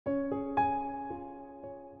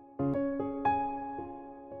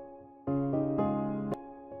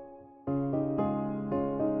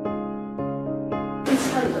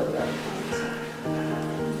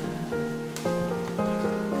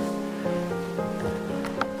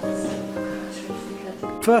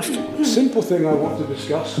First simple thing I want to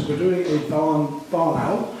discuss, we're doing a barn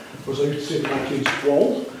owl, as I used to say to my kids,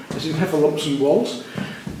 wall. This is Heffalumps walls.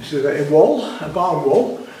 This is a wall, a barn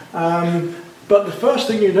wall. But the first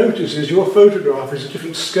thing you notice is your photograph is a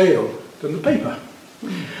different scale than the paper.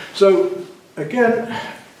 So again,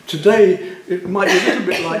 today it might be a little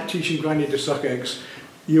bit like teaching Granny to suck eggs.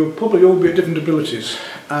 You'll probably all be at different abilities,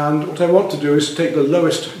 and what I want to do is take the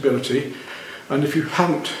lowest ability. And if you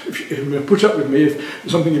haven't, if you put up with me, if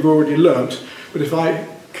it's something you've already learnt, but if I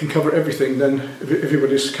can cover everything, then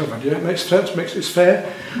everybody's covered. Yeah, it makes sense, it's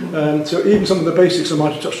fair. So even some of the basics I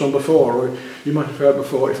might have touched on before, or you might have heard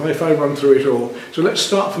before, if I run through it all. So let's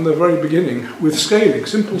start from the very beginning with scaling,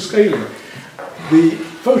 simple scaling. The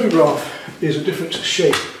photograph is a different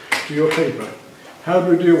shape to your paper. How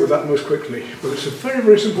do we deal with that most quickly? Well, it's a very,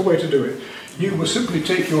 very simple way to do it. You will simply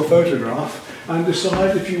take your photograph and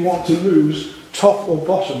decide if you want to lose top or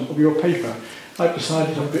bottom of your paper. I've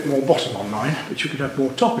decided to have a bit more bottom on mine, but you could have more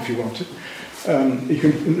top if you wanted.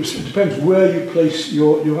 It depends where you place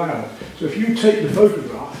your owl. So if you take the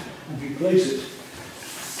photograph and you place it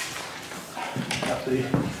at the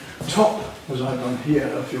top, as I've done here,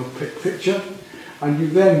 of your picture, and you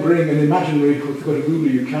then bring an imaginary, if you've got a ruler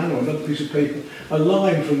you can, or another piece of paper, a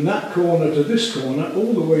line from that corner to this corner,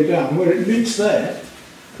 all the way down, where it meets there,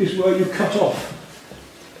 is where you cut off.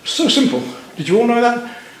 So simple. Did you all know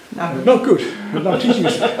that? No. No, good. I'm now teaching you.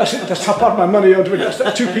 That's how part of my money onto it.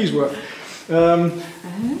 That's 2p's worth.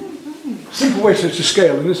 Simple way to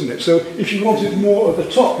scale them, isn't it? So if you wanted more at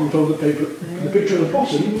the top, you would hold the paper, the picture at the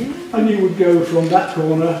bottom, and you would go from that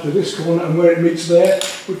corner to this corner, and where it meets there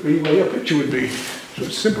would be where your picture would be. So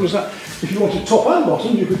it's simple as that. If you wanted top and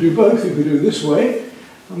bottom, you could do both. You could do this way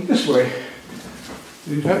and this way.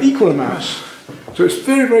 You'd have equal amounts. So it's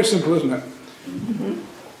very, very simple, isn't it?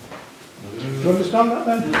 Do you understand that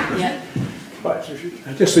then? Yeah. Right, so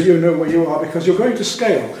just so you know where you are, because you're going to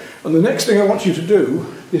scale. And the next thing I want you to do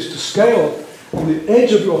is to scale on the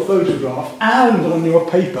edge of your photograph and on your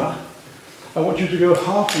paper. I want you to go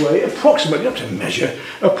halfway, approximately, you have to measure,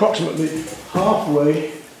 approximately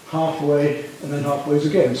halfway, halfway, and then halfways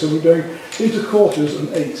again. So we're going into quarters and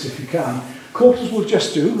eighths if you can. Quarters will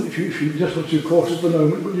just do, if you just want to do quarters at the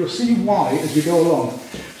moment, but you'll see why as you go along.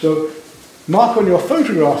 So mark on your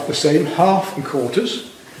photograph the same, half and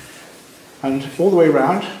quarters, and all the way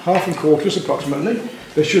around, half and quarters approximately.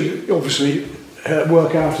 They should obviously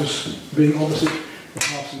work out as being opposite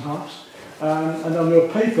halves and halves. And on your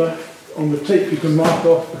paper, on the tape, you can mark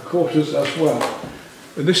off the quarters as well.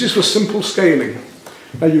 And this is for simple scaling.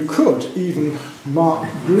 Now you could even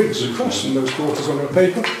mark grids across from those quarters on your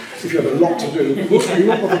paper if you have a lot to do. We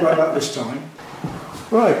won't bother about that this time.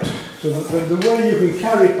 Right, so the way you can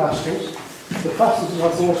carry pastels, the pastels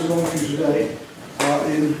that I've brought along for you today are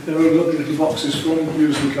in their own lovely little boxes for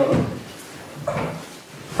use and colour.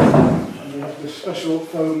 And we have this special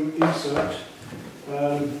foam insert,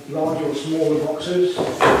 larger or smaller boxes.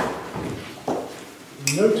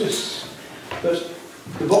 Notice that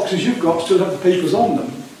the boxes you've got still have the papers on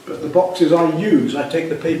them, but the boxes I use, I take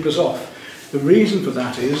the papers off. The reason for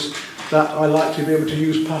that is that I like to be able to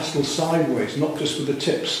use pastels sideways, not just with the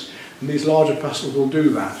tips, and these larger pastels will do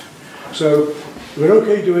that. So we're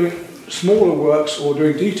okay doing smaller works or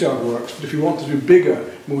doing detailed works, but if you want to do bigger,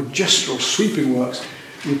 more gestural, sweeping works,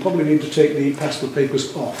 you probably need to take the pastel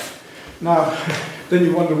papers off. Now, then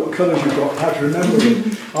you wonder what colours you've got, how to remember them.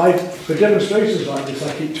 For demonstrations like this,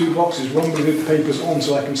 I keep 2 boxes, one with the papers on,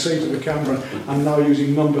 so I can say to the camera, I'm now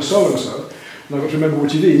using number so-and-so, and I've got to remember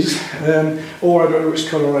what it is, or I don't know which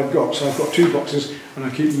colour I've got, so I've got 2 boxes, and I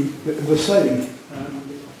keep them the same.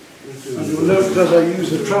 And you'll note that as I use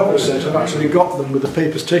the travel set, I've actually got them with the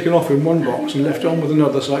papers taken off in one box and left on with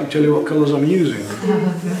another, so I can tell you what colours I'm using.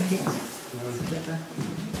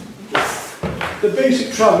 The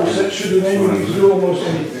basic travel set should enable you to do almost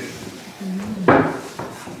anything.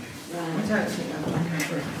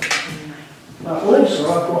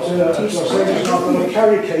 Also, I've got a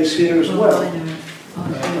carry case here as well. A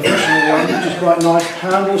professional one, which is quite nice.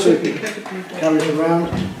 Handle, so you can carry it around,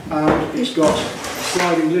 and it's got a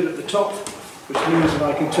sliding lid at the top, which means that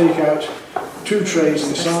I can take out 2 trays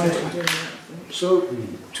inside. So,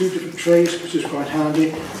 2 different trays, which is quite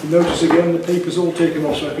handy. You notice again the paper's all taken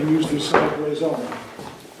off, so I can use them sideways on.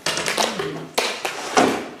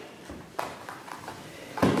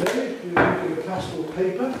 Okay, you're using a pastel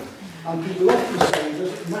paper, and people often say it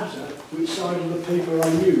doesn't matter which side of the paper I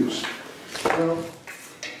use. Well,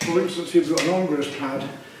 for instance, you've got an ombre pad,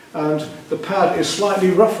 and the pad is slightly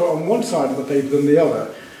rougher on one side of the paper than the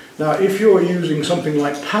other. Now, if you're using something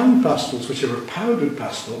like pound pastels, which are a powdered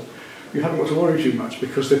pastel, you haven't got to worry too much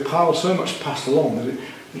because they pile so much pastel on that it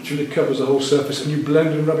literally covers the whole surface, and you blend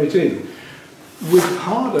and rub it in.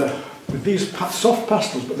 With these soft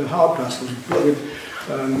pastels, but they're hard pastels, but with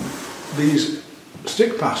these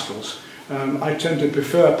stick pastels, I tend to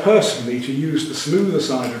prefer personally to use the smoother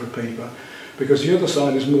side of the paper, because the other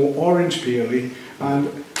side is more orange peely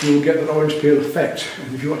and you'll get that orange peel effect,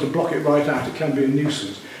 and if you want to block it right out it can be a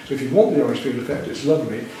nuisance. So if you want the orange peel effect it's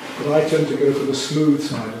lovely, but I tend to go for the smooth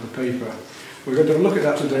side of the paper. We're going to have a look at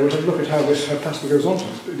that today. We'll have a look at how pastel goes onto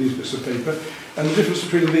these bits of paper, and the difference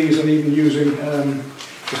between these and even using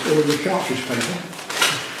just ordinary cartridge paper.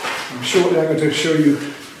 And shortly I'm going to show you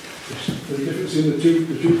the difference in the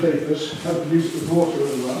two papers, how to use it with water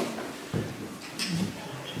as well.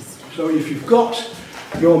 So if you've got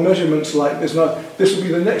your measurements like this, now this will be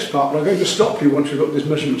the next part, but I'm going to stop you once you've got these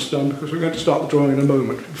measurements done, because we're going to start the drawing in a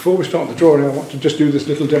moment. Before we start the drawing I want to just do this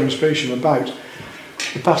little demonstration about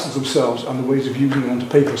the pastels themselves and the ways of using them onto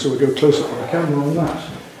paper, so we'll go close up with the camera on that.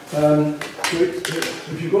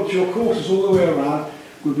 If you've got your courses all the way around,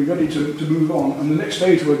 we'll be ready to move on, and the next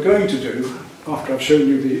stage we're going to do, after I've shown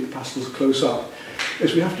you the pastels close up,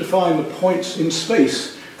 is we have to find the points in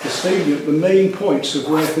space, the salient, the main points of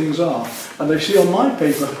where things are. And they see on my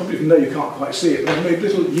paper, probably even though you can't quite see it, they've made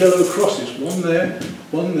little yellow crosses, one there,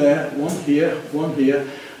 one here,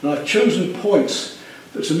 and I've chosen points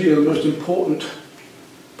that to me are the most important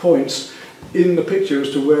points in the picture as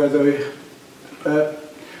to where the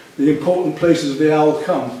important places of the owl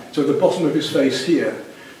come. So the bottom of his face here,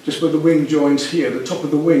 just where the wing joins here, the top of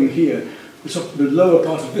the wing here, the lower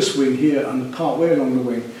part of this wing here, and the part way along the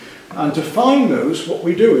wing. And to find those, what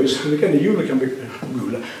we do is, and again a ruler can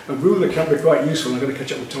be quite useful. I'm going to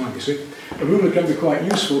catch up with time, you see. A ruler can be quite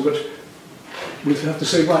useful, but we have to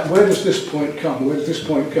say, right, where does this point come? Where does this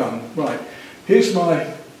point come? Right, here's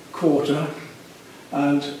my quarter,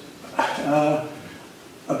 and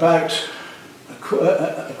about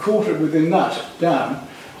a quarter within that down.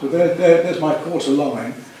 So there's my quarter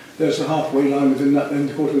line. There's the halfway line within that, then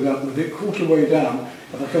the quarter way down.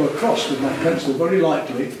 If I come across with my pencil very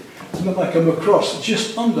lightly, and then I come across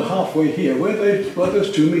just under halfway here, where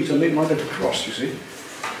those two meet, I make mine to cross, you see.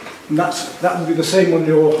 And that will be the same on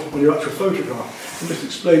your actual photograph. I'm just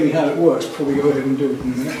explaining how it works before we go ahead and do it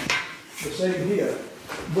in a minute. The same here.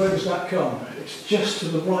 Where does that come? It's just to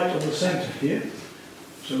the right of the centre here.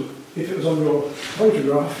 So if it was on your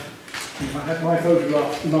photograph, if I had my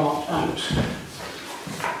photograph marked out,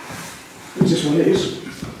 which this one is.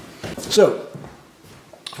 So,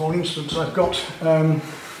 for instance, I've got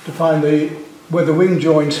to find where the wing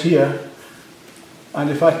joins here, and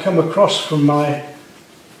if I come across from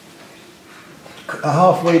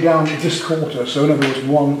halfway down this quarter, so in other words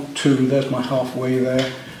 1, 2, there's my halfway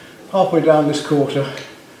there, halfway down this quarter,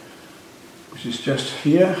 which is just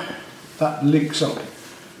here, that links up.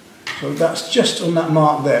 So that's just on that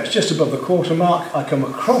mark there, it's just above the quarter mark. I come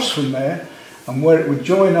across from there, and where it would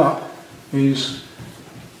join up is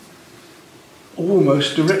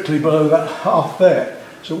almost directly below that half there.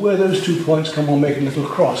 So where those 2 points come, I'll make a little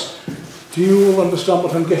cross. Do you all understand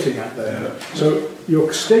what I'm getting at there? Yeah. So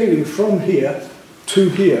you're scaling from here to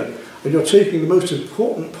here, and you're taking the most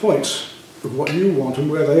important points of what you want and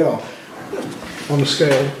where they are on the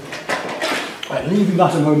scale. Right, leaving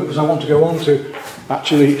that a moment because I want to go on to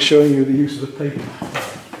actually showing you the use of the paper.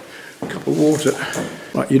 A cup of water.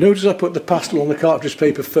 Right, you notice I put the pastel on the cartridge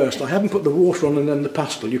paper first. I haven't put the water on and then the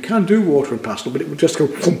pastel. You can do water and pastel, but it would just go,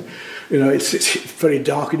 you know, it's very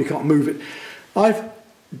dark and you can't move it. I've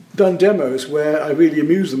done demos where I really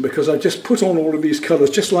amuse them because I just put on all of these colours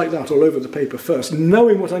just like that all over the paper first,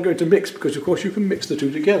 knowing what I'm going to mix, because of course you can mix the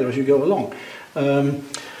two together as you go along.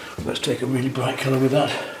 Let's take a really bright colour with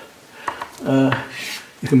that.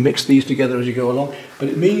 You can mix these together as you go along, but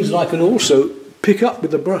it means that I can also pick up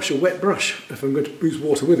with a brush, a wet brush, if I'm going to use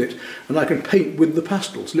water with it, and I can paint with the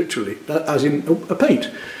pastels, literally, as in a paint.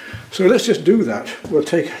 So let's just do that.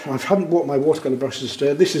 I haven't bought my watercolour brushes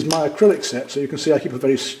today. This is my acrylic set, so you can see I keep a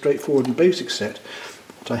very straightforward and basic set.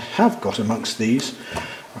 What I have got amongst these,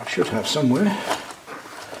 I should have somewhere,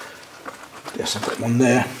 yes, I've got one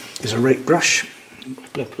there, is a rake brush.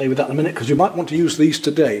 I'll play with that in a minute, because you might want to use these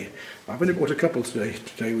today. I've only bought a couple today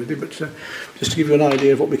with you, but just to give you an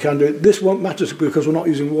idea of what we can do. This won't matter because we're not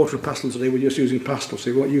using water and pastel today, we're just using pastel, so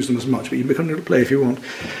you won't use them as much, but you can play if you want.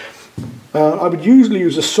 I would usually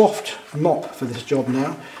use a soft mop for this job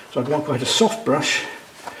now, so I'd want quite a soft brush,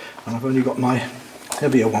 and I've only got my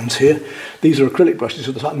heavier ones here. These are acrylic brushes,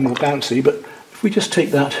 so they're slightly more bouncy, but if we just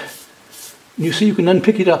take that, you see you can then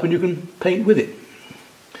pick it up and you can paint with it.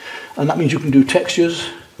 And that means you can do textures,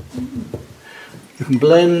 you can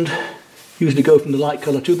blend, usually go from the light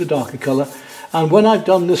colour to the darker colour. And when I've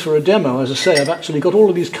done this for a demo, as I say, I've actually got all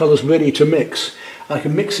of these colours ready to mix. I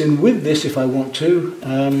can mix in with this if I want to.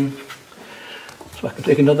 So I can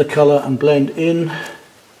take another colour and blend in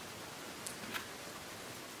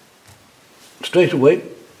straight away.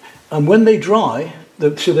 And when they dry,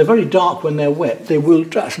 so they're very dark when they're wet, they will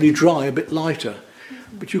actually dry a bit lighter.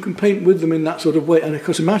 But you can paint with them in that sort of way. And of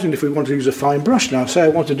course, imagine if we wanted to use a fine brush now. Say I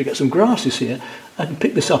wanted to get some grasses here, I can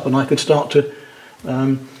pick this up and I can start to...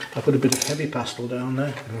 I put a bit of heavy pastel down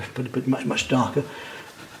there, put a bit much darker.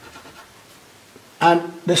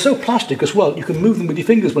 And they're so plastic as well, you can move them with your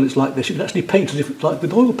fingers when it's like this. You can actually paint as if it's like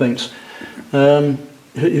with oil paints.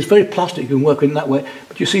 It's very plastic, you can work in that way.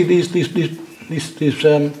 But you see these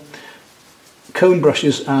cone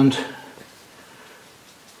brushes and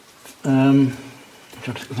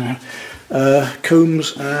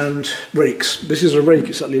combs and rakes. This is a rake,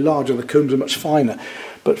 it's slightly larger, the combs are much finer.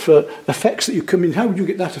 But for effects that you come in, how would you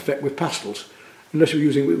get that effect with pastels? Unless you're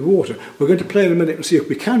using it with water. We're going to play in a minute and see if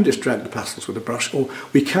we can just drag the pastels with a brush, or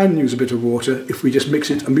we can use a bit of water if we just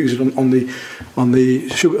mix it and use it on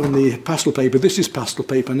the pastel paper. This is pastel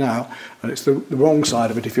paper now, and it's the wrong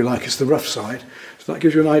side of it, if you like. It's the rough side. So that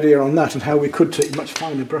gives you an idea on that and how we could take much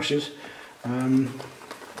finer brushes. And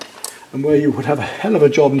where you would have a hell of a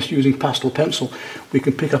job in using pastel pencil, we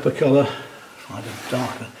can pick up a colour, I don't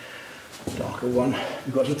know, darker one.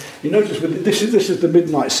 You notice with this is the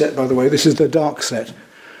midnight set, by the way. This is the dark set,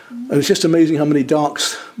 and it's just amazing how many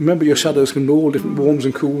darks. Remember, your shadows can be all different warms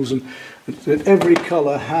and cools, and every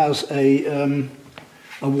colour has a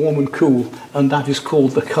warm and cool, and that is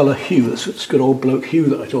called the colour hue. That's good old bloke hue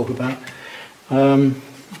that I talk about. You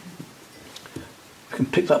can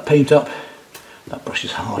pick that paint up. That brush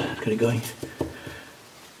is hard. Let's get it going,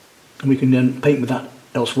 and we can then paint with that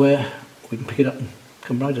elsewhere. We can pick it up and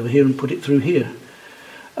come right over here and put it through here.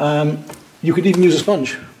 You could even use a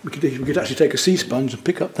sponge. We could actually take a sea sponge and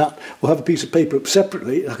pick up that, or have a piece of paper up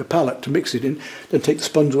separately, like a palette, to mix it in, then take the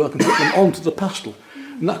sponge work and put them onto the pastel.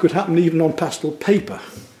 And that could happen even on pastel paper.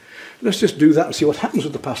 Let's just do that and see what happens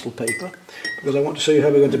with the pastel paper, because I want to show you how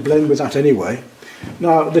we're going to blend with that anyway.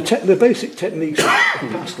 Now, the basic techniques of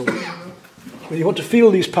pastel, when you want to feel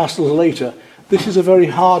these pastels later, this is a very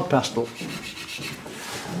hard pastel.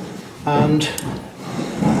 And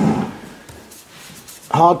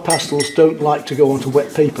hard pastels don't like to go onto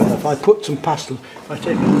wet paper. If I put some pastel, if I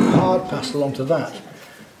take a hard pastel onto that,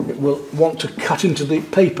 it will want to cut into the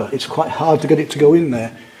paper. It's quite hard to get it to go in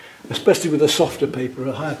there, especially with a softer paper,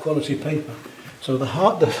 a higher quality paper. So the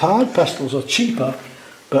hard pastels are cheaper,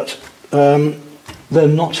 but they're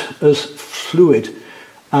not as fluid.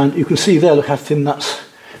 And you can see there, look how thin that's.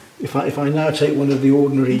 If I now take one of the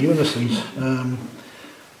ordinary unisons,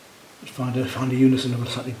 find a unison of a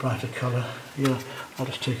slightly brighter colour. Yeah, I'll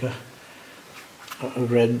just take a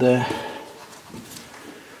red there.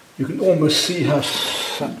 You can almost see how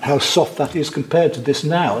soft that is compared to this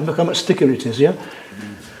now, and look how much thicker it is. Yeah,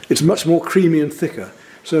 it's much more creamy and thicker.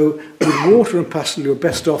 So with water and pastel, you're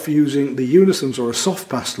best off using the unisons or a soft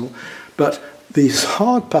pastel, but these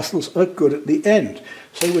hard pastels are good at the end.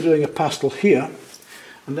 Say we're doing a pastel here,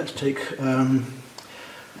 and let's take.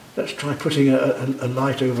 Let's try putting a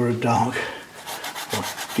light over a dark, or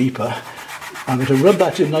deeper. I'm going to rub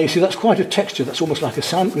that in. Now you see that's quite a texture. That's almost like a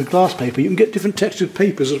glass paper. You can get different textured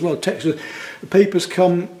papers as well. The papers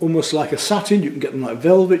come almost like a satin. You can get them like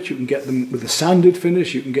velvet. You can get them with a sanded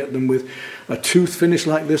finish. You can get them with a tooth finish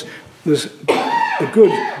like this. There's a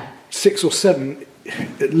good 6 or 7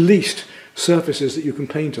 at least surfaces that you can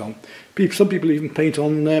paint on. Some people even paint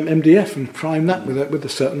on MDF and prime that with a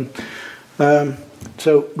certain...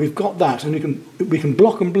 So we've got that, and we can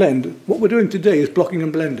block and blend. What we're doing today is blocking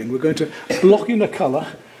and blending. We're going to block in a colour,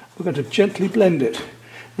 we're going to gently blend it.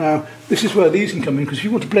 Now, this is where these can come in, because if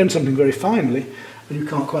you want to blend something very finely, and you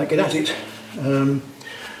can't quite get at it,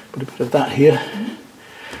 put a bit of that here.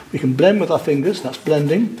 We can blend with our fingers, that's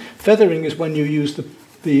blending. Feathering is when you use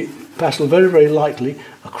the pastel very, very lightly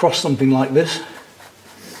across something like this.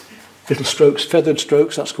 Little strokes, feathered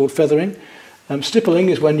strokes, that's called feathering. Stippling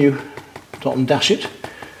is when you dot and dash it.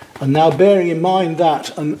 And now, bearing in mind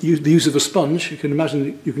that and the use of a sponge, you can imagine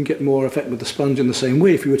that you can get more effect with the sponge in the same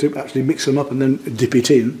way if you were to actually mix them up and then dip it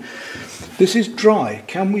in. This is dry.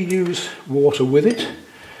 Can we use water with it?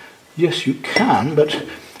 Yes, you can, but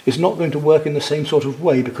it's not going to work in the same sort of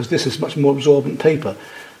way because this is much more absorbent paper.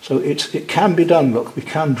 So it can be done. Look, we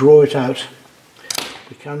can draw it out.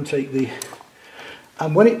 We can take the...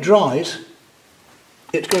 And when it dries,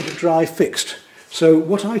 it's going to dry fixed. So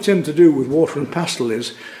what I tend to do with water and pastel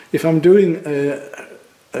is, if I'm doing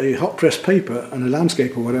a hot press paper and a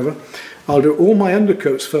landscape or whatever, I'll do all my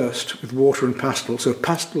undercoats first with water and pastel. So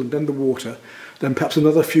pastel and then the water, then perhaps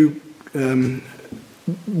another few, a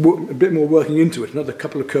bit more working into it, another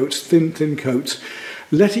couple of coats, thin coats.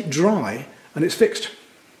 Let it dry and it's fixed.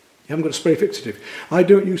 You haven't got to spray fixative. I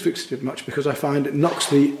don't use fixative much because I find it knocks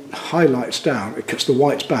the highlights down, it cuts the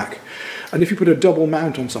whites back. And if you put a double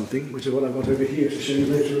mount on something, which is what I've got over here to show you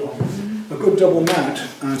later on, a good double mount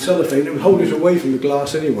and cellophane, it will hold it away from the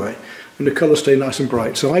glass anyway, and the colours stay nice and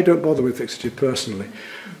bright. So I don't bother with fixative personally.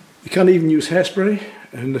 You can't even use hairspray,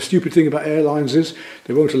 and the stupid thing about airlines is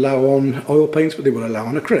they won't allow on oil paints, but they will allow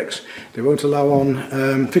on acrylics. They won't allow on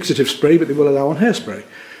fixative spray, but they will allow on hairspray.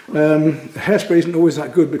 Hairspray isn't always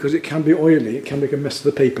that good because it can be oily, it can make a mess of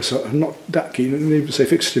the paper, so I'm not that keen. And even say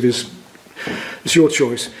fixative is, it's your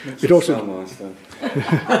choice. It also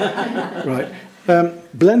right.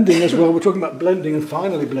 Blending as well. We're talking about blending and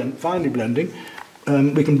finely blending.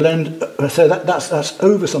 We can blend. So that's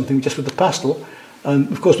over something just with the pastel.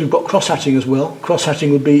 Of course, we've got cross hatching as well. Cross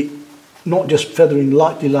hatching would be not just feathering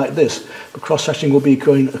lightly like this, but cross hatching will be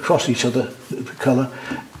going across each other, the colour,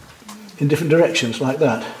 in different directions like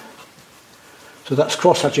that. So that's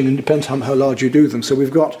cross hatching, and depends on how large you do them. So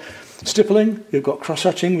we've got stippling, we've got cross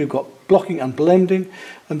hatching, we've got blocking and blending,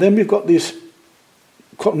 and then we've got these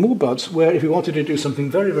cotton wool buds where if you wanted to do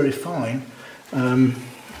something very, very fine,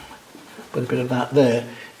 put a bit of that there.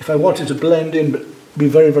 If I wanted to blend in but be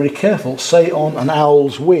very, very careful, say on an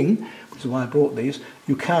owl's wing, which is why I brought these,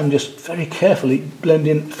 you can just very carefully blend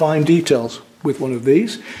in fine details with one of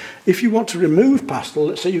these. If you want to remove pastel,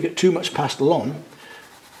 let's say you get too much pastel on,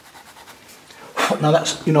 now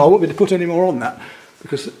that's, I won't be able to put any more on that,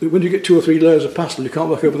 because when you get 2 or 3 layers of pastel, you can't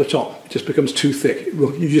work over the top. It just becomes too thick.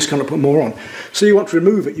 You just cannot put more on. So you want to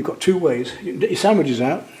remove it, you've got 2 ways. You can get your sandwiches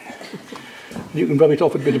out, you can rub it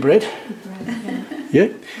off with a bit of bread. Yeah?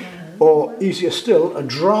 Or easier still, a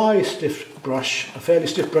dry, stiff brush, a fairly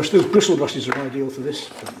stiff brush. Those bristle brushes are ideal for this.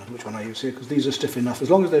 I don't know which one I use here, because these are stiff enough. As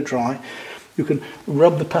long as they're dry, you can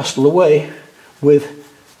rub the pastel away with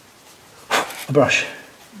a brush.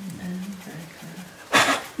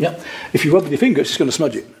 Yeah. If you rub with your finger, it's just going to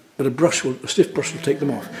smudge it. But a stiff brush will take them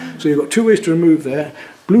off. So you've got 2 ways to remove there.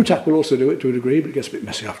 Blue tack will also do it to a degree, but it gets a bit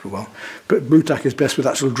messy after a while. But blue tack is best with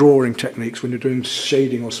actual drawing techniques when you're doing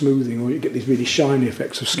shading or smoothing, or you get these really shiny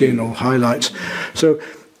effects of skin or highlights. So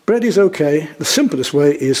bread is okay. The simplest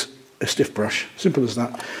way is a stiff brush. Simple as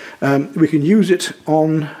that. We can use it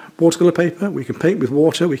on watercolour paper. We can paint with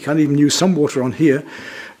water. We can even use some water on here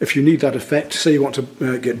if you need that effect. Say you want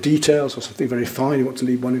to get details or something very fine, you want to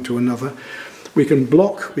lead one into another. We can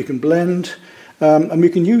block, we can blend, and we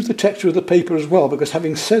can use the texture of the paper as well, because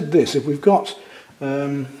having said this, if we've got...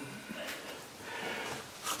 now,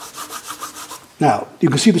 you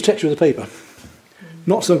can see the texture of the paper.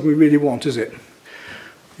 Not something we really want, is it?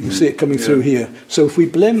 You can see it coming through here. So if we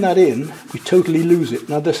blend that in, we totally lose it.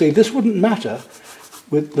 Now they say this wouldn't matter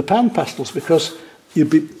with the pan pastels because you'd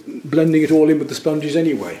be blending it all in with the sponges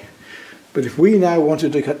anyway. But if we now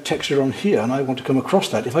wanted to get texture on here, and I want to come across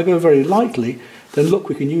that, if I go very lightly, then look,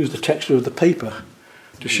 we can use the texture of the paper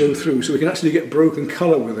to show through, so we can actually get broken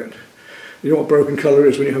colour with it. You know what broken colour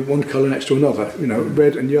is when you have one colour next to another,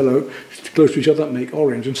 red and yellow close to each other make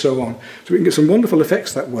orange and so on. So we can get some wonderful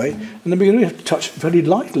effects that way, and then we can only have to touch very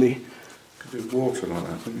lightly. You could do water like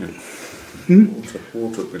that, couldn't you?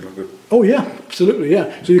 Water would be like a... Oh yeah, absolutely,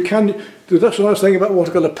 yeah. So you can, that's what I was saying about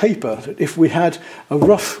watercolour paper, that if we had a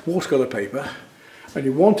rough watercolour paper and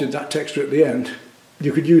you wanted that texture at the end,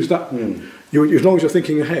 you could use that. As long as you're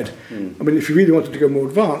thinking ahead. I mean, if you really wanted to go more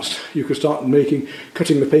advanced, you could start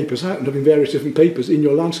cutting the papers out and having various different papers in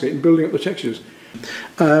your landscape and building up the textures.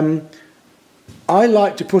 I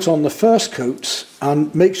like to put on the first coats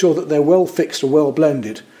and make sure that they're well fixed or well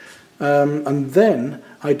blended. And then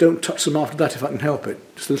I don't touch them after that if I can help it.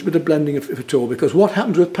 Just a little bit of blending if at all, because what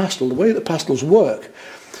happens with pastel, the way that pastels work,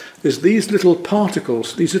 is these little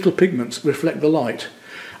particles, these little pigments reflect the light.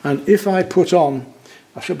 And if I put on,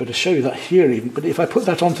 I should better show you that here even, but if I put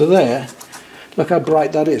that onto there, look how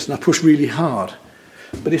bright that is, and I push really hard.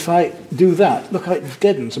 But if I do that, look how it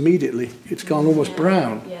deadens immediately. It's gone almost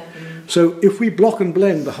brown. So if we block and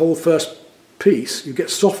blend the whole first piece, you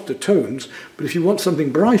get softer tones, but if you want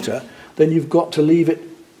something brighter, then you've got to leave it.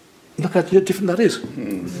 Look how different that is.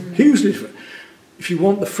 Hugely different. If you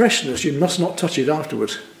want the freshness, you must not touch it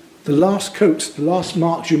afterwards. The last coats, the last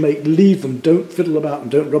marks you make, leave them. Don't fiddle about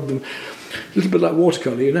and don't rub them. A little bit like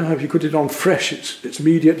watercolour. You know how if you put it on fresh, it's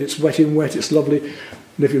immediate, it's wet in wet, it's lovely.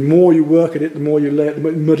 And if the more you work at it, the more you lay it,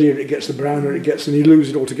 the muddier it gets, the browner it gets, and you lose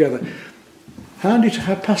it altogether. Handy to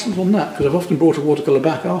have pastels on that, because I've often brought a watercolour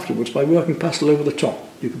back afterwards by working pastel over the top.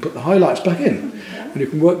 you can put the highlights back in and you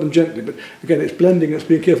can work them gently. But again, it's blending, it's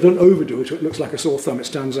being careful, don't overdo it so it looks like a sore thumb, it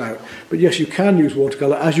stands out. But yes, you can use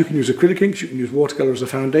watercolour, as you can use acrylic inks, you can use watercolour as a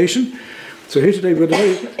foundation. So here today we've got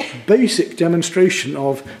a very basic demonstration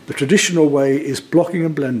of the traditional way is blocking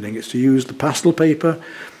and blending. It's to use the pastel paper,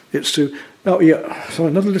 it's to, oh yeah, so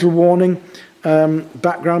another little warning,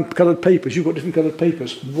 background coloured papers, you've got different coloured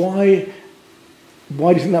papers. Why do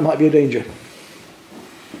you think that might be a danger?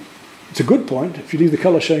 It's a good point, if you leave the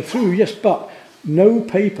colour showing through, yes, but no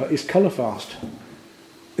paper is colour fast.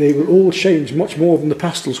 They will all change much more than the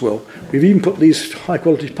pastels will. We've even put these high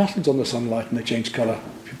quality pastels on the sunlight and they change colour.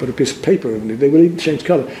 If you put a piece of paper over them, they will even change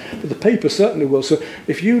colour. But the paper certainly will. So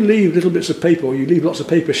if you leave little bits of paper or you leave lots of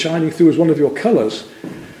paper shining through as one of your colours,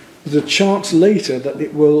 there's a chance later that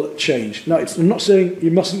it will change. Now, I'm not saying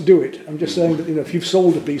you mustn't do it. I'm just saying that if you've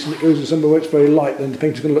sold a piece and it goes in somewhere where it's very light, then the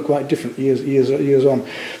painting's going to look quite different years on.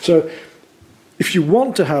 So if you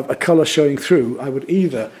want to have a colour showing through, I would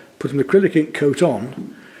either put an acrylic ink coat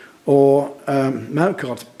on, or mount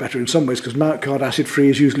card's better in some ways because mount card acid-free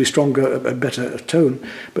is usually stronger, a better tone.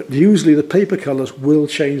 But usually the paper colours will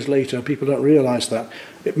change later. People don't realise that.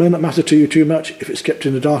 It may not matter to you too much. If it's kept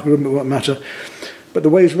in a dark room, it won't matter. But the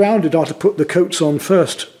ways round it are to put the coats on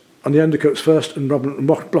first, on the undercoats first, and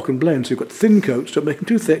block and blend. So you've got thin coats, don't make them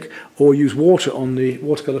too thick, or use water on the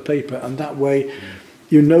watercolour paper, and that way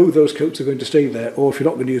you know those coats are going to stay there. Or if you're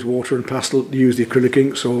not going to use water and pastel, use the acrylic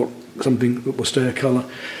inks or something that will stay a colour.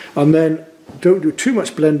 And then don't do too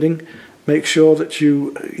much blending. Make sure that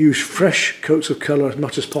you use fresh coats of colour as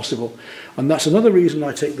much as possible. And that's another reason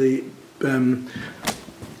I take the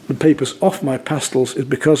papers off my pastels, is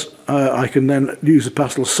because I can then use the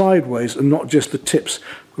pastel sideways and not just the tips.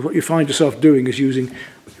 Because what you find yourself doing is using,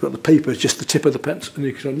 you've got the paper, just the tip of the pencil, and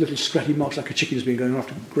you can have little scratchy marks like a chicken has been going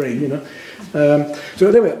after grain,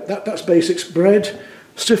 So there we are, that's basics. Bread,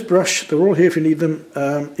 stiff brush, they're all here if you need them.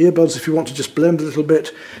 Earbuds if you want to just blend a little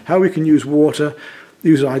bit. How we can use water.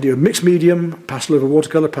 Use the idea of mixed medium, pastel over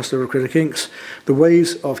watercolour, pastel over acrylic inks, the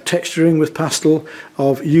ways of texturing with pastel,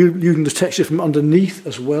 of using the texture from underneath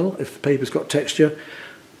as well, if the paper's got texture.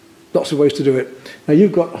 Lots of ways to do it. Now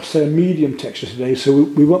you've got, say, a medium texture today, so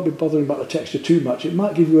we won't be bothering about the texture too much. It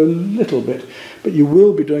might give you a little bit, but you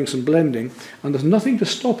will be doing some blending, and there's nothing to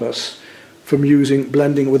stop us from using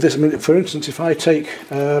blending with this. I mean, for instance, if I take,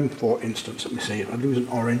 for instance, let me see, I'll use an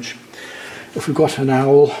orange. If we've got an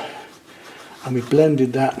owl, and we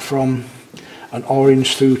blended that from an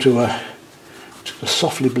orange through to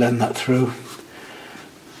softly blend that through,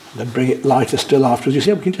 then bring it lighter still afterwards. You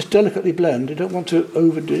see how we can just delicately blend. You don't want to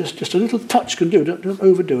overdo it, just a little touch can do, don't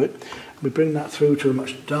overdo it. We bring that through to a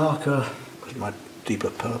much darker, my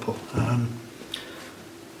deeper purple.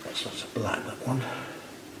 That's not black, that one.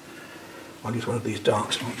 I'll use one of these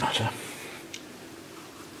darks, it won't matter.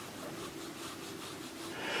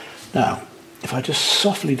 Now, if I just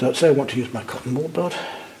softly, say I want to use my cotton wool bud,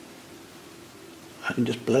 I can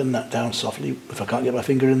just blend that down softly if I can't get my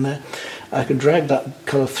finger in there. I can drag that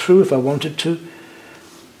colour through if I wanted to.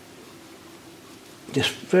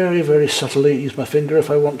 Just very, very subtly, use my finger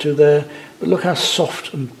if I want to there. But look how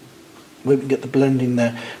soft and we can get the blending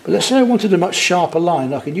there. But let's say I wanted a much sharper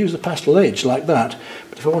line, I can use the pastel edge like that.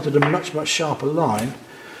 But if I wanted a much, much sharper line,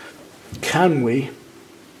 can we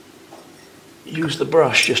use the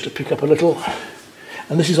brush just to pick up a little,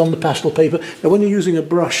 and this is on the pastel paper. Now when you're using a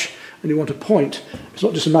brush and you want a point, it's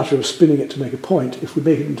not just a matter of spinning it to make a point. If we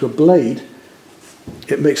make it into a blade,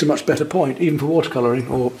 it makes a much better point, even for watercolouring,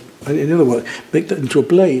 or in other words, make that into a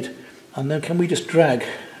blade, and then can we just drag,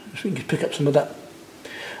 so we can pick up some of that,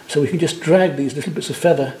 so we can just drag these little bits of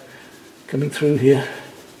feather coming through here.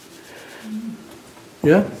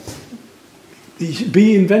 Yeah?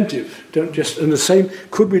 Be inventive, don't just, and the same,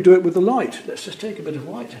 could we do it with the light? Let's just take a bit of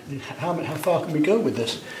white. How far can we go with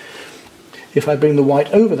this? If I bring the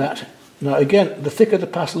white over that, now again, the thicker the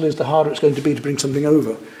pastel is, the harder it's going to be to bring something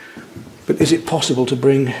over. But is it possible to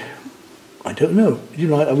bring, I don't know. You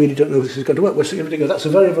know, I really don't know if this is going to work. We're going to go, that's a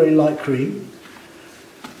very, very light cream.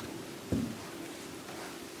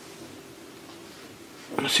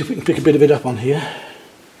 Let's see if we can pick a bit of it up on here.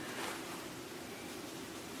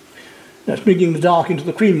 That's bringing the dark into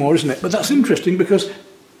the cream more, isn't it? But that's interesting because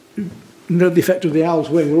you know the effect of the owl's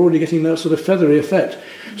wing. We're already getting that sort of feathery effect.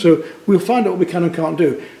 So we'll find out what we can and can't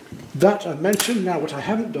do. That I've mentioned. Now what I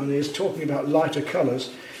haven't done is talking about lighter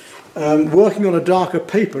colours. Working on a darker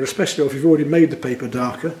paper, especially if you've already made the paper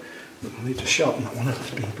darker. I need to sharpen that one up,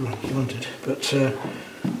 it's been blunted. But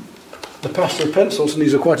the pastel pencils, and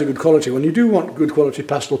these are quite a good quality. When you do want good quality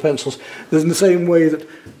pastel pencils, there's in the same way that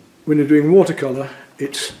when you're doing watercolour,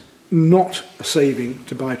 it's not a saving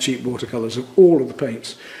to buy cheap watercolours of all of the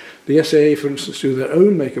paints. The SAA, for instance, do their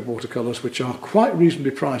own makeup watercolours, which are quite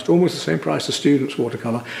reasonably priced, almost the same price as students'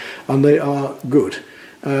 watercolour, and they are good.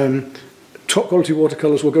 Top quality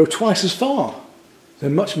watercolours will go twice as far. They're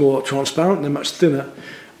much more transparent, they're much thinner,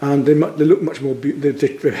 and they look much more, they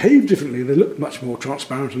behave differently, they look much more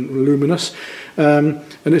transparent and luminous. And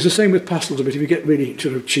it's the same with pastels a bit. If you get really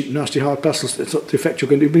sort of cheap, nasty, hard pastels, the effect you're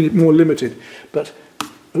going to be more limited. But,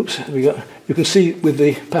 oops, there we go. You can see with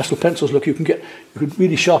the pastel pencils, look, you could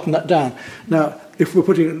really sharpen that down. Now, if we're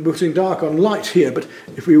putting dark on light here, but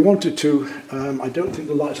if we wanted to, I don't think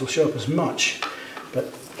the lights will show up as much, but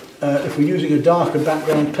if we're using a darker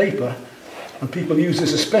background paper, and people use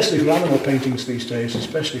this especially for animal paintings these days,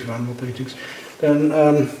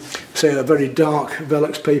 then say a very dark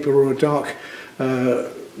Velux paper or a dark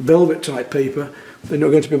velvet type paper, then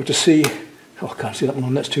you're going to be able to see, oh, I can't see that one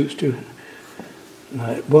on, that's too no,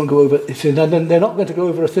 it won't go over, then they're not going to go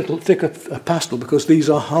over a thicker pastel because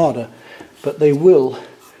these are harder, but they will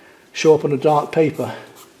show up on a dark paper.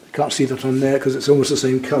 You can't see that on there because it's almost the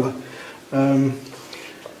same colour.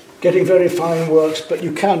 Getting very fine works, but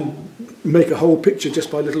you can make a whole picture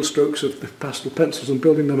just by little strokes of the pastel pencils and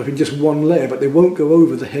building them up in just one layer, but they won't go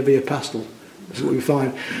over the heavier pastel. That's what we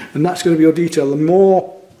find. And that's going to be your detail. The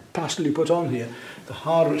more pastel you put on here, the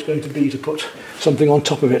harder it's going to be to put something on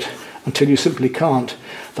top of it until you simply can't.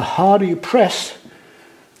 The harder you press,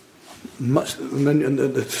 and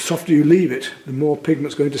the softer you leave it, the more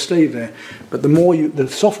pigment's going to stay there. But the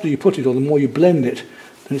softer you put it or the more you blend it,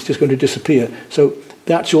 then it's just going to disappear. So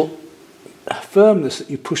the actual firmness that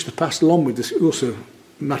you push the pastel on with this also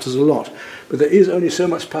matters a lot. But there is only so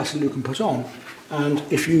much pastel you can put on, and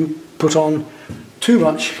if you put on too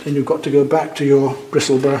much, then you've got to go back to your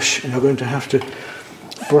bristle brush and you're going to have to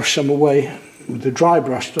brush some away with the dry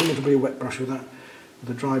brush. Don't want to be a wet brush with that. With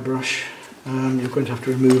the dry brush, you're going to have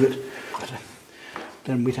to remove it.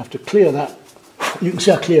 Then we'd have to clear that. You can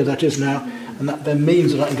see how clear that is now, and that then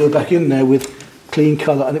means that I can go back in there with clean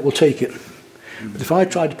colour and it will take it. But if I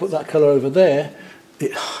tried to put that colour over there,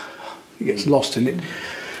 it gets lost in it.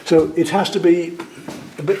 So it has to be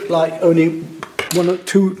a bit like only one or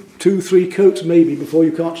two, three coats maybe before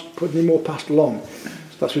you can't put any more pastel on.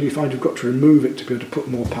 So that's when you find you've got to remove it to be able to put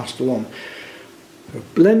more pastel on. So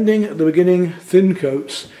blending at the beginning, thin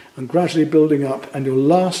coats, and gradually building up, and your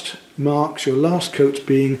last marks, your last coats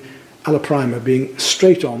being a la primer, being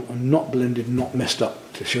straight on and not blended, not messed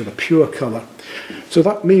up, to show the pure colour. So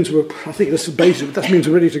that means I think this is basic, but that means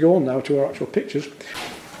we're ready to go on now to our actual pictures.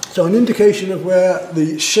 So an indication of where the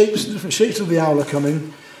different shapes of the owl are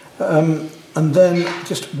coming, and then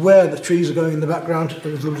just where the trees are going in the background,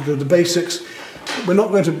 the basics. We're not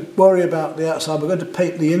going to worry about the outside, we're going to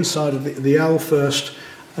paint the inside of the owl first,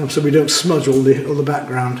 so we don't smudge all the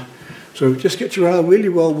background. So just get your owl really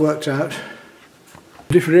well worked out.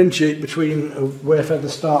 Differentiate between where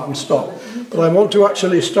feathers start and stop. But I want to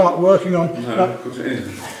actually start working on...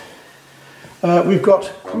 we've got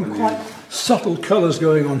quite subtle colours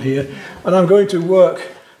going on here, and I'm going to work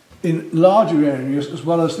in larger areas as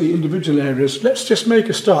well as the individual areas. Let's just make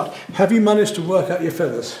a start. Have you managed to work out your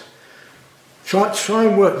feathers? Try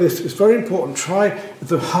and work this. It's very important.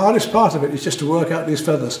 The hardest part of it is just to work out these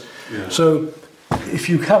feathers. Yeah. So if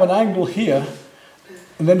you have an angle here,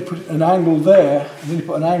 and then you put an angle there, and then you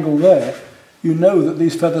put an angle there, you know that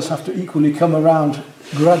these feathers have to equally come around,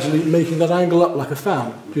 gradually making that angle up like a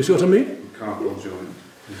fan. Do you see what I mean? Carpal joint.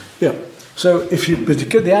 Yeah. So but to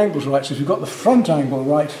get the angles right, so if you've got the front angle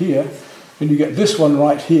right here, and you get this one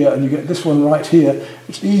right here, and you get this one right here,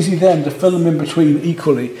 it's easy then to fill them in between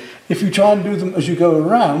equally. If you try and do them as you go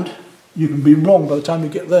around, you can be wrong by the time you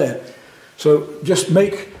get there. So just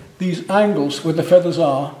make these angles where the feathers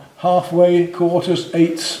are, halfway, quarters,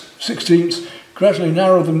 eighths, sixteenths, gradually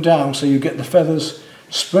narrow them down so you get the feathers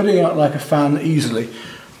spreading out like a fan easily.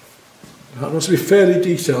 That must be fairly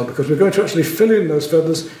detailed because we're going to actually fill in those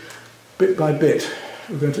feathers bit by bit.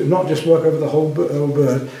 We're going to not just work over the whole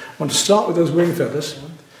bird. I want to start with those wing feathers.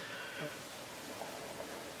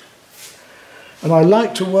 And I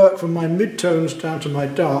like to work from my mid-tones down to my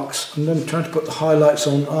darks and then try to put the highlights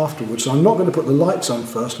on afterwards. So I'm not going to put the lights on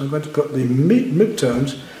first, I'm going to put the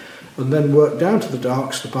mid-tones and then work down to the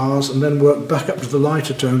darks, the bars, and then work back up to the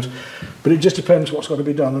lighter tones. But it just depends what's got to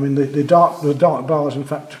be done. I mean, the dark bars, in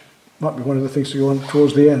fact, might be one of the things to go on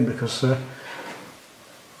towards the end because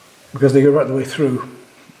they go right the way through.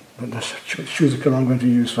 But let's choose the colour I'm going to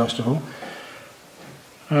use first of all.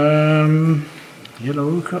 Yellow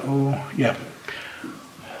ochre or... yeah.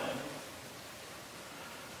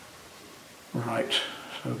 Right,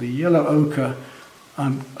 so the yellow ochre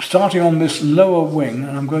I'm starting on this lower wing,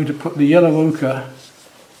 and I'm going to put the yellow ochre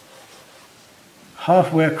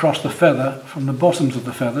halfway across the feather from the bottoms of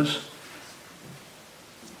the feathers.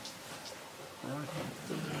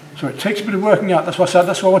 So it takes a bit of working out. That's why I said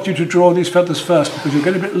that's why I want you to draw these feathers first, because you'll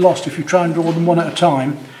get a bit lost if you try and draw them one at a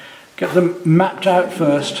time. Get them mapped out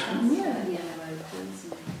first,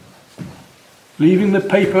 leaving the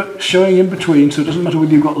paper showing in between, so it doesn't matter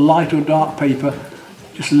whether you've got light or dark paper,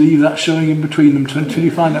 just leave that showing in between them until you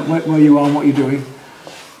find out where you are and what you're doing.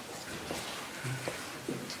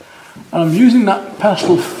 And I'm using that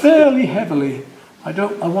pastel fairly heavily. I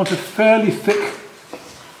want a fairly thick.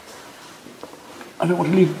 I don't want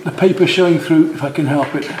to leave the paper showing through if I can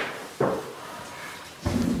help it.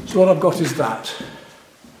 So what I've got is that.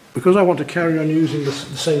 Because I want to carry on using the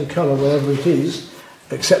same colour wherever it is,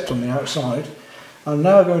 except on the outside, I'm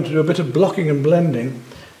now going to do a bit of blocking and blending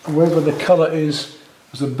wherever the colour is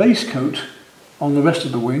as a base coat on the rest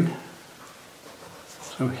of the wing.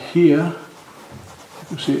 So here, you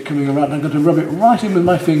can see it coming around. I'm going to rub it right in with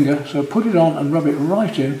my finger, so put it on and rub it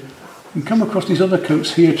right in, and come across these other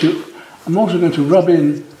coats here too. I'm also going to rub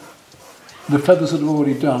in the feathers that I've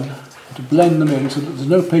already done to blend them in so that there's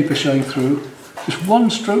no paper showing through. Just one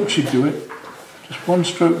stroke should do it. Just one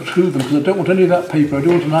stroke through them, because I don't want any of that paper. I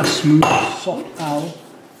don't want a nice smooth, soft owl.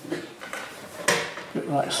 A bit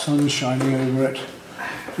like sun shining over it.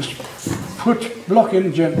 Just block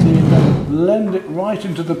in gently and then blend it right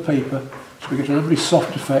into the paper so we get a lovely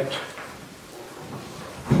soft effect.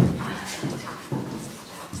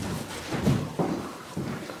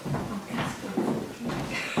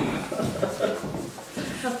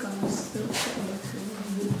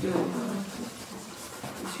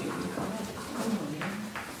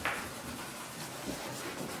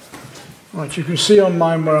 Right, you can see on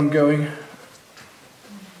mine where I'm going,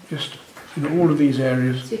 just in all of these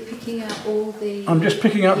areas. So you're picking out all the... I'm just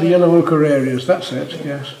picking out the yellow ochre areas, that's it,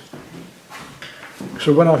 yes.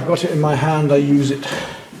 So when I've got it in my hand, I use it.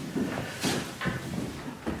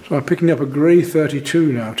 So I'm picking up a grey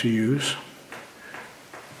 32 now to use.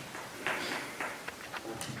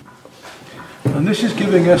 And this is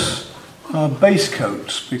giving us our base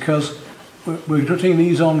coats, because we're putting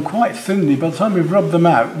these on quite thinly. By the time we've rubbed them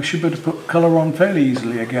out, we should be able to put colour on fairly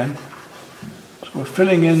easily again. So we're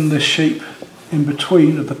filling in the shape in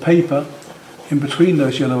between of the paper, in between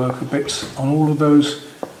those yellow ochre bits, on all of those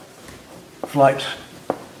flight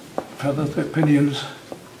feather pinions,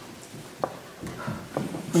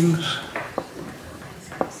 wings.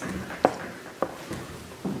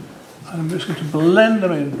 And I'm just going to blend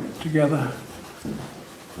them in together.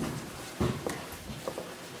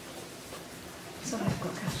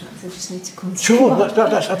 I just need to concentrate. Sure,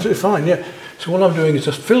 that's absolutely fine, yeah. So what I'm doing is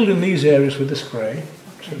just filled in these areas with this grey,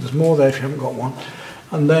 so there's more there if you haven't got one,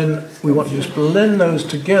 and then we want to just blend those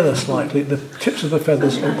together slightly. The tips of the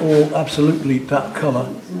feathers are all absolutely that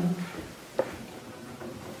colour,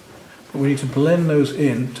 but we need to blend those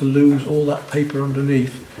in to lose all that paper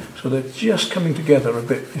underneath, so they're just coming together a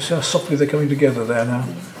bit. You see how softly they're coming together there now?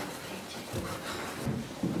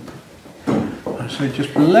 So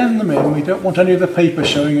just blend them in. We don't want any of the paper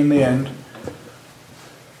showing in the end.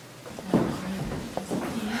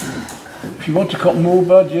 If you want to cut more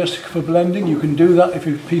bud, yes, for blending, you can do that if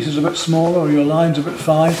your piece is a bit smaller or your line's a bit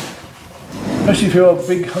fine. Especially if you're a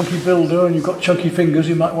big hunky builder and you've got chunky fingers,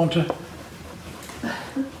 you might want to.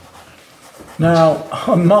 Now,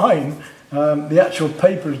 on mine, the actual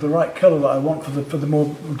paper is the right colour that I want for the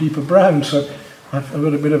more deeper brown, so I've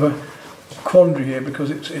got a bit of a quandary here, because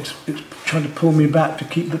it's trying to pull me back to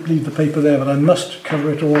leave the paper there, but I must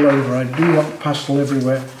cover it all over. I do want pastel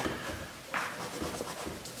everywhere.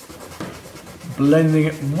 Blending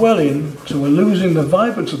it well in, so we're losing the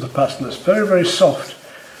vibrance of the pastel. It's very, very soft.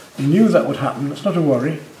 We knew that would happen. It's not a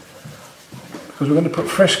worry, because we're going to put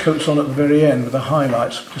fresh coats on at the very end with the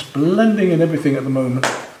highlights. Just blending in everything at the moment.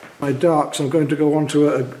 My darks, I'm going to go on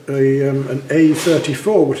to an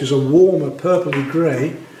A34, which is a warmer purpley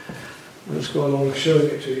grey. Let's go along showing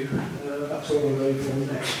it to you. That's all I'm going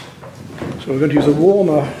for next. So we're going to use a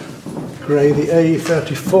warmer grey, the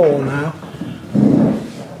A34 now.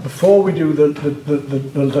 Before we do the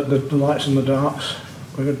lights and the darks,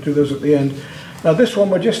 we're going to do those at the end. Now this one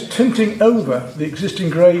we're just tinting over the existing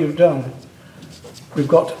grey you've done. We've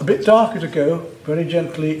got a bit darker to go, very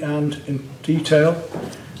gently and in detail,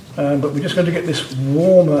 but we're just going to get this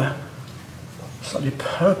warmer, slightly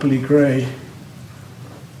purpley grey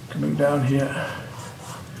coming down here.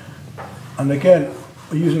 And again,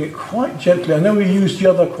 we're using it quite gently. I know we used the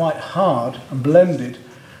other quite hard and blended.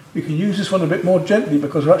 We can use this one a bit more gently,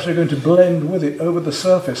 because we're actually going to blend with it over the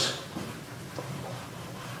surface.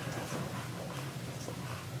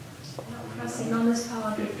 passing on as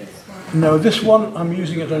hard as this one? No, this one I'm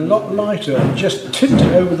using it a lot lighter and just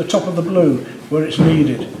tinting over the top of the blue where it's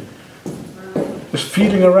needed. Just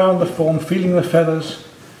feeling around the form, feeling the feathers,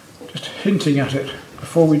 just hinting at it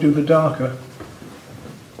before we do the darker.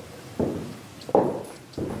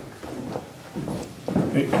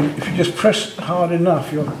 If you just press hard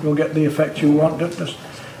enough, you'll get the effect you want. Just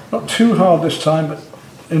not too hard this time, but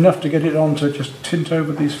enough to get it on to just tint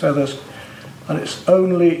over these feathers. And it's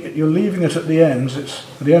only, you're leaving it at the ends, it's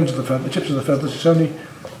at the ends of the feather, the tips of the feathers, it's only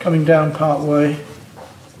coming down part way.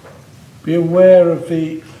 Be aware of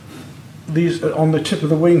these on the tip of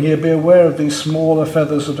the wing here, be aware of these smaller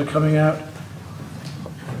feathers that are coming out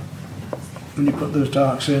when you put those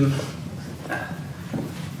darks in.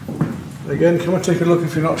 Again, come and take a look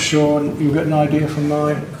if you're not sure and you'll get an idea from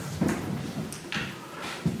mine.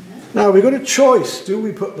 Now we've got a choice. Do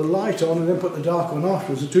we put the light on and then put the dark on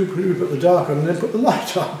afterwards, or do we put the dark on and then put the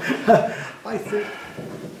light on? I think...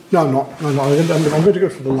 No, I'm not. I'm going to go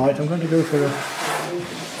for the light. I'm going to go for the...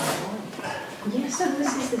 Yes, so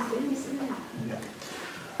this is the thing, isn't it?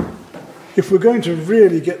 If we're going to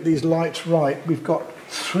really get these lights right, we've got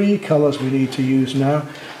 3 colours we need to use now.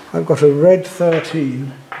 I've got a red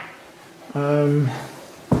 13. And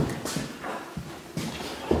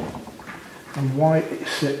white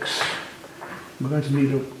 6. We're going to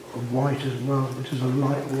need a white as well, which is a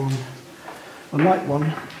light one. A light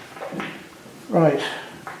one. Right.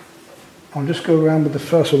 I'll just go around with the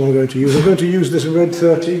first one I'm going to use. I'm going to use this red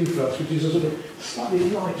 13 first, which is a sort of slightly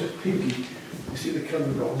lighter pinky. You see the colour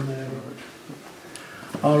got on there.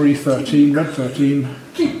 RE13, red 13. A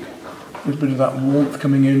little bit of that warmth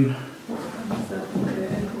coming in.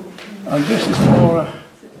 And this is more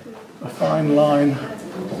a fine line.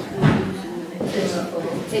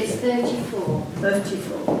 It's 34.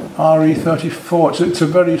 34. RE34. It's a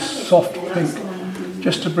very soft pink,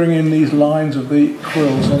 just to bring in these lines of the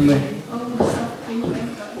quills on the.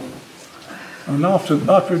 And after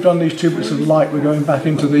we've done these 2 bits of light, we're going back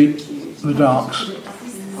into the darks.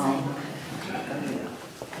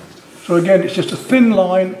 So again, it's just a thin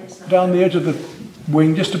line down the edge of the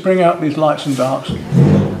wing, just to bring out these lights and darks.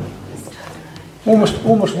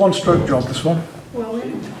 Almost one stroke job, this one.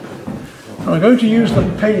 And I'm going to use the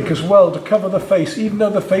pink as well to cover the face. Even though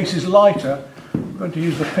the face is lighter, I'm going to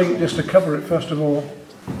use the pink just to cover it first of all.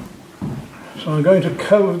 So I'm going to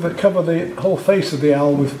cover the whole face of the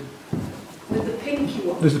owl with the pinky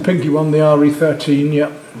one. There's the pinky one, the RE13, yeah.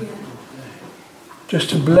 Just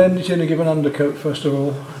to blend it in and give an undercoat first of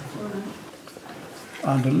all.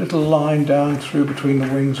 And a little line down through between the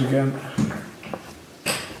wings again.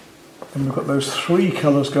 And we've got those 3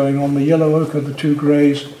 colours going on, the yellow ochre, the 2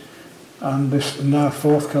 greys, and this now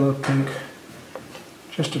 4th colour pink,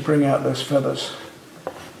 just to bring out those feathers.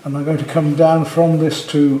 And I'm going to come down from this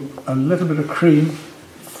to a little bit of cream,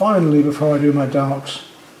 finally, before I do my darks.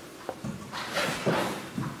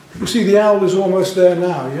 You see the owl is almost there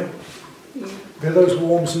now, yeah? There are those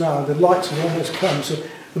warms now, the lights have almost come, so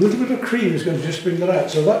a little bit of cream is going to just bring that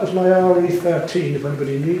out. So that was my RE13, if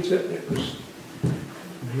anybody needs it. It was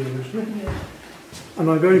here, isn't it? And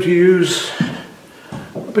I'm going to use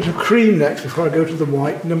a bit of cream next before I go to the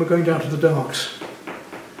white, and then we're going down to the darks.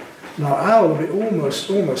 Now owl will be almost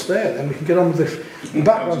there, then we can get on with this. The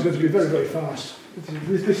background's going to be very, very fast.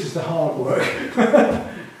 This is the hard work.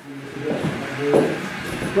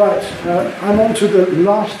 Right, I'm on to the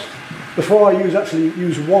last, before I actually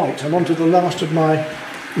use white, I'm on to the last of my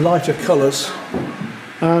lighter colours,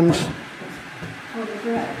 and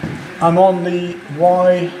I'm on the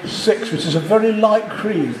Y6, which is a very light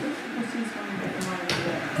cream,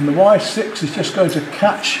 and the Y6 is just going to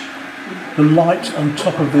catch the light on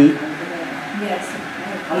top of the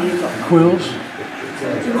quills.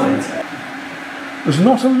 There's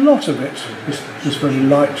not a lot of it, this very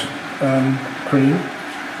light cream,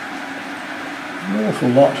 an awful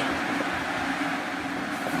lot.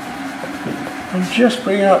 And just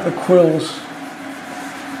bring out the quills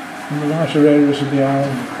in the lighter areas of the owl.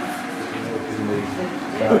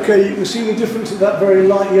 Okay, you can see the difference that that very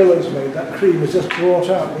light yellow's made. That cream has just brought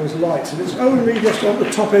out those lights, and it's only just on the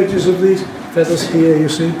top edges of these feathers here, you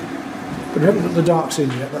see. But we haven't put the darks in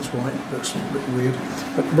yet, that's why. It looks a bit weird.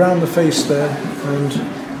 But round the face there, and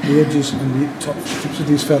the edges and the top tips of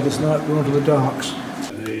these feathers, now we're onto the darks.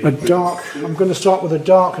 A dark, I'm going to start with a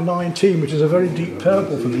dark 19, which is a very deep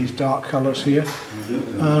purple for these dark colours here.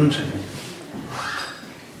 And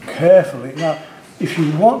carefully, now if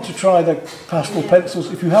you want to try the pastel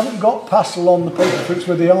pencils, if you haven't got pastel on the paper prints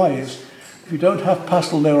where the eye is, if you don't have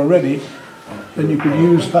pastel there already, then you can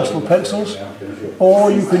use pastel pencils,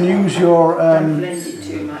 or you can use your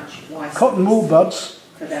cotton wool buds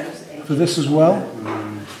for for this as well.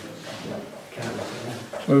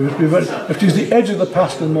 So we have to use the edge of the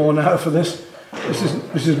pastel more now for this.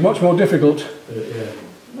 This is much more difficult.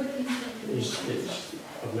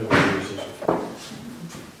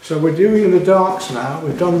 So we're doing the darks now.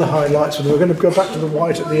 We've done the highlights, and we're going to go back to the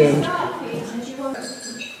white at the end.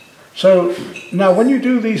 So now when you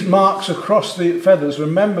do these marks across the feathers,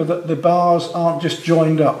 remember that the bars aren't just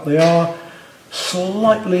joined up. They are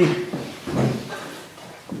slightly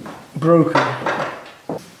broken.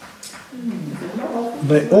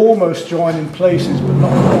 They almost join in places, but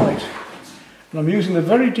not quite. And I'm using the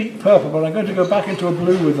very deep purple, but I'm going to go back into a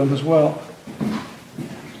blue with them as well.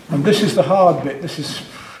 And this is the hard bit. This is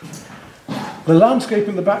the landscape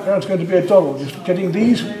in the background is going to be a doddle. Just getting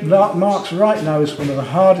these marks right now is one of the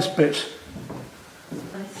hardest bits.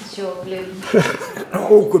 This is your blue.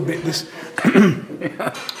 Awkward bit. This.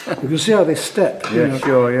 You can see how they step. Yeah, know.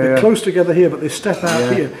 sure. Yeah. They're close together here, but they step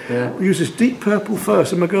out here. Yeah. We use this deep purple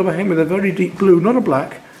first, and we'll go back in with a very deep blue, not a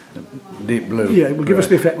black. Deep blue. Yeah, it will give us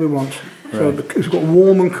the effect we want. So it's got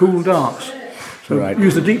warm and cool darks. So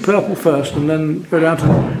use the deep purple first, and then go down to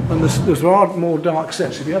and there are more dark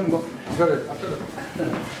sets. If you haven't got,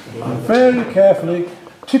 very carefully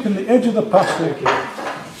tipping the edge of the pastel.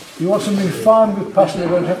 You want something fine with pastel, you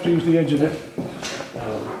won't have to use the edge of it.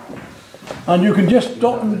 And you can just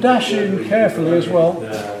dot and dash in carefully as well.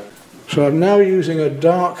 So I'm now using a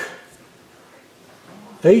dark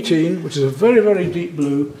 18, which is a very, very deep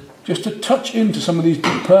blue, just to touch into some of these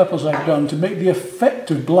deep purples I've done to make the effect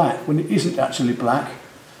of black when it isn't actually black.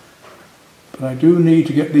 But I do need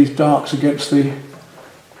to get these darks against the...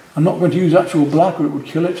 I'm not going to use actual black or it would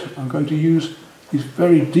kill it. I'm going to use these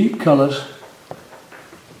very deep colours.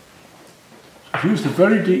 I've used the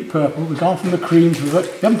very deep purple. We've gone from the cream to the...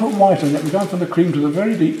 We haven't put white on it. We've gone from the cream to the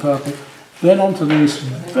very deep purple. Then onto this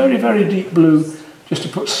very, very deep blue, just to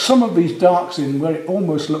put some of these darks in where it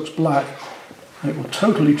almost looks black. And it will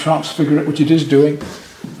totally transfigure it, which it is doing.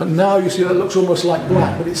 But now you see that it looks almost like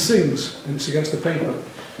black, but it sings and it's against the paper.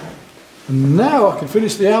 And now I can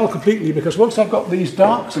finish the owl completely, because once I've got these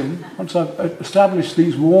darks in, once I've established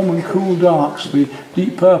these warm and cool darks, the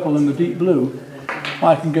deep purple and the deep blue,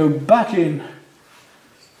 I can go back in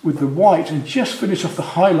with the white and just finish off the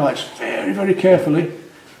highlights very, very carefully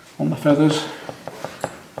on the feathers.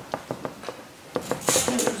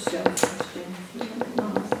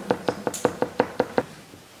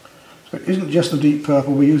 So it isn't just the deep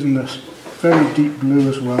purple, we're using this very deep blue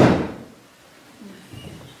as well.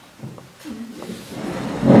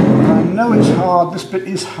 And I know it's hard, this bit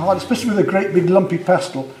is hard, especially with a great big lumpy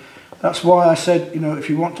pastel. That's why I said, you know, if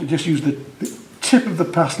you want to just use the tip of the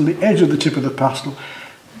pastel, the edge of the tip of the pastel,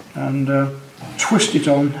 and twist it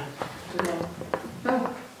on.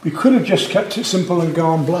 We could have just kept it simple and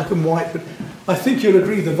gone black and white, but I think you'll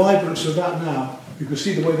agree the vibrance of that now. You can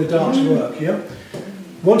see the way the darks work, yeah?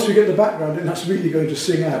 Once we get the background in, that's really going to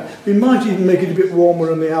sing out. We might even make it a bit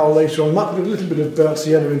warmer on the owl later on. Might put a little bit of burnt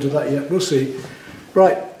sienna into that yet, we'll see.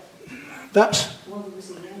 Right, that's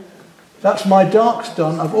my darks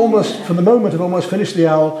done. I've almost, for the moment, I've almost finished the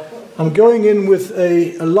owl. I'm going in with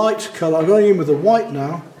a light colour. I'm going in with a white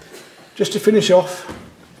now, just to finish off.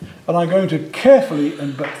 And I'm going to carefully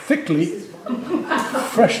and but thickly,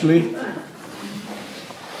 freshly,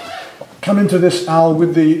 come into this owl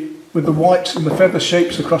with the whites and the feather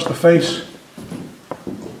shapes across the face,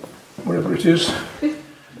 whatever it is.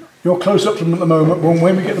 You're close up to them at the moment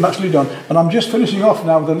when we get them actually done. And I'm just finishing off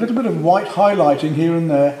now with a little bit of white highlighting here and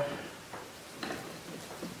there.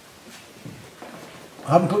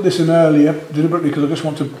 I haven't put this in earlier deliberately because I just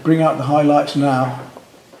want to bring out the highlights now.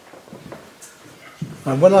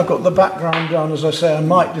 And when I've got the background done, as I say, I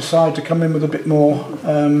might decide to come in with a bit more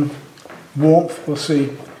warmth, we'll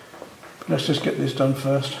see. But let's just get this done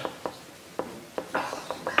first.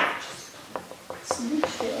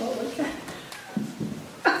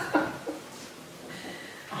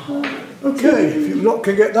 Okay, if you lot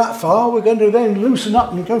can get that far, we're going to then loosen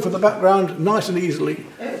up and go for the background nice and easily.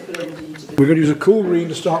 We're going to use a cool green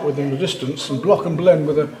to start with in the distance and block and blend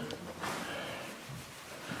with a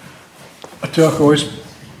turquoise.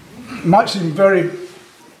 Might seem very,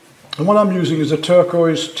 and what I'm using is a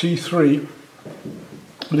turquoise T3,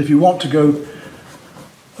 but if you want to go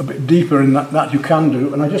a bit deeper in that you can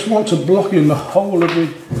do. And I just want to block in the whole of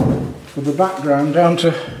the background down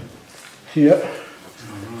to here.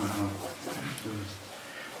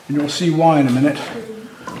 And you'll see why in a minute.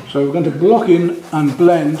 So we're going to block in and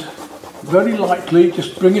blend very lightly,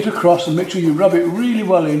 just bring it across and make sure you rub it really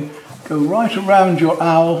well in. Go right around your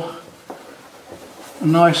owl. A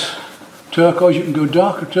nice turquoise. You can go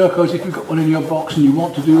darker turquoise if you've got one in your box and you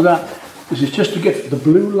want to do that. This is just to get the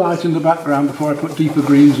blue light in the background before I put deeper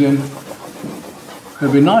greens in.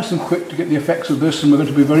 It'll be nice and quick to get the effects of this, and we're going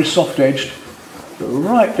to be very soft edged. Go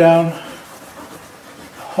right down,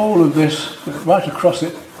 whole of this, right across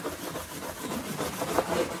it.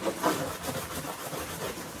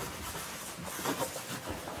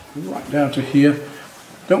 Right down to here.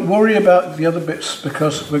 Don't worry about the other bits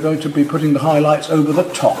because we're going to be putting the highlights over the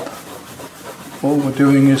top. All we're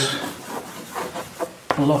doing is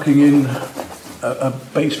locking in a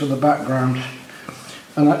base for the background.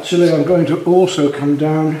 And actually I'm going to also come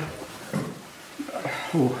down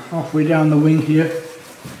halfway down the wing here.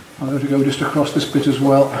 I'm going to go just across this bit as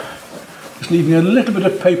well. Just leaving a little bit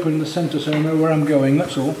of paper in the centre so I know where I'm going,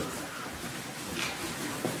 that's all.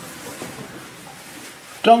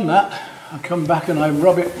 Done that, I come back and I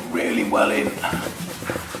rub it really well in.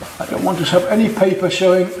 I don't want to have any paper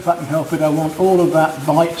showing, if I can help it. I want all of that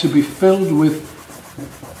bite to be filled with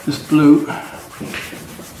this blue.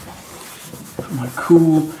 My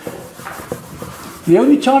cool. The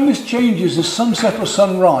only time this changes is sunset or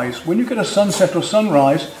sunrise. When you get a sunset or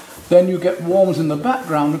sunrise, then you get warms in the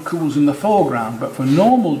background and cools in the foreground. But for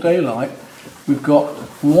normal daylight, we've got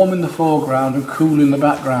warm in the foreground and cool in the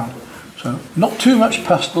background. So not too much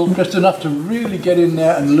pastel, just enough to really get in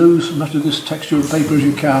there and lose as much of this texture of paper as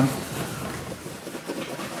you can.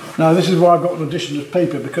 Now this is where I've got an addition of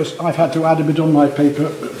paper because I've had to add a bit on my paper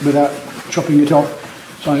without chopping it off.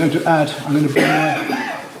 So I'm going to add, I'm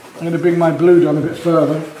going to bring my blue down a bit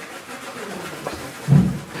further.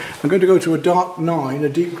 I'm going to go to a dark 9, a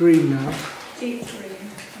deep green now. Deep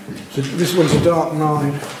green. So this one's a dark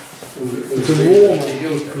 9. It's a warm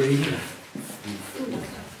deep green.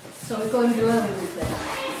 So we're going below with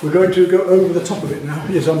that. We're going to go over the top of it now.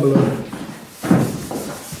 Yes, I'm below.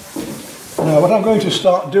 Now what I'm going to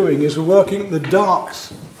start doing is working the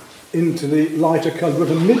darks into the lighter colour. We've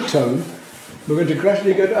got a mid-tone. We're going to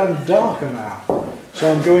gradually go down darker now. So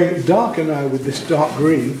I'm going darker now with this dark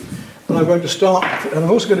green. And I'm going to start, and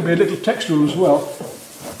I'm also going to be a little textural as well.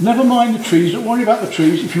 Never mind the trees, don't worry about the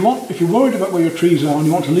trees. If you're worried about where your trees are and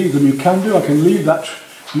you want to leave them, you can do. I can leave that.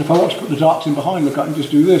 And if I want to put the darks in behind, look, I can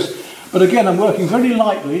just do this. But again, I'm working very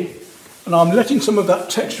lightly, and I'm letting some of that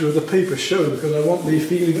texture of the paper show because I want the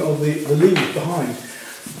feeling of the leaves behind.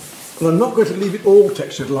 And I'm not going to leave it all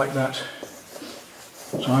textured like that.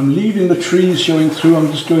 So I'm leaving the trees showing through,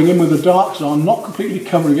 I'm just going in with the dark, so I'm not completely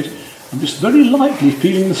covering it. I'm just very lightly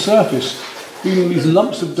feeling the surface, feeling these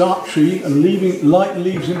lumps of dark tree and leaving light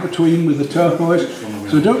leaves in between with the turquoise.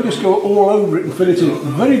 So don't just go all over it and fill it in.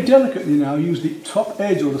 Very delicately now, use the top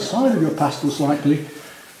edge or the side of your pastel slightly,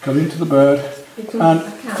 come into the bird and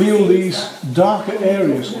feel these darker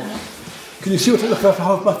areas. Can you see what, if I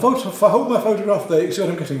hold my photograph there, you can see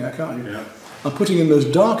what I'm getting at, can't you? Yeah. I'm putting in those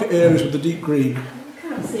darker areas with the deep green.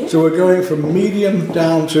 So we're going from medium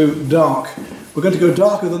down to dark. We're going to go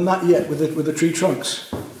darker than that yet with the tree trunks.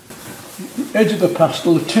 The edge of the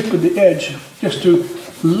pastel, the tip of the edge, just to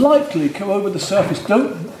lightly go over the surface.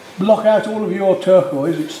 Don't block out all of your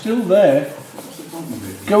turquoise, it's still there.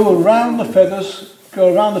 Go around the feathers,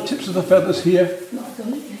 go around the tips of the feathers here.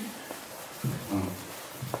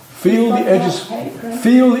 Feel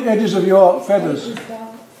the edges of your feathers.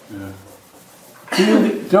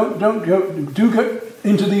 Don't go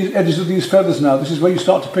into these edges of these feathers now. This is where you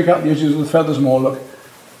start to pick out the edges of the feathers more, look.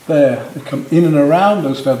 There, they come in and around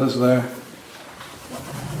those feathers there.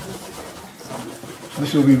 So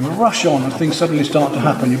this will be rush on and things suddenly start to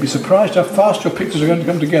happen. You'll be surprised how fast your pictures are going to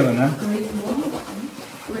come together now.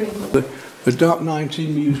 The dark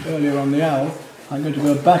 19 we used earlier on the owl, I'm going to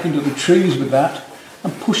go back into the trees with that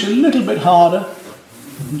and push a little bit harder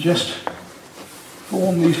and just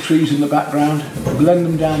form these trees in the background, blend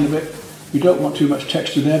them down a bit. We don't want too much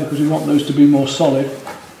texture there because we want those to be more solid.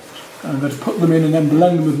 I'm going to put them in and then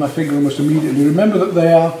blend them with my finger almost immediately. Remember that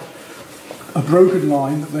they are a broken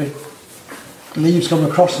line, that the leaves come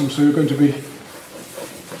across them, so you're going to be...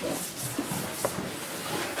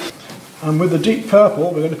 And with the deep purple,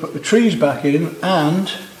 we're going to put the trees back in and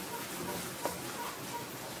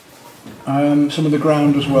some of the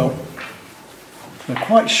ground as well. They're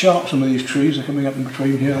quite sharp, some of these trees. They're coming up in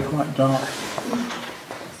between here, they're quite dark.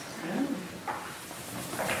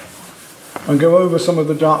 And go over some of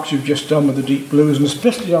the darks you've just done with the deep blues, and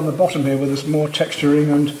especially on the bottom here where there's more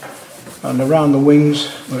texturing and around the wings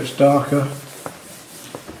where it's darker.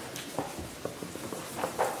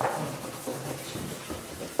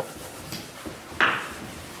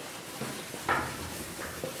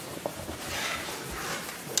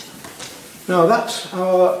 Now that's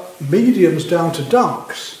our mediums down to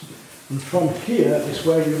darks, and from here is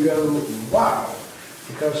where you go, wow,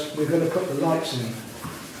 because we're going to put the lights in.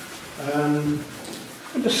 I'm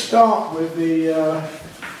going to start with the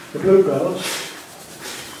bluebells,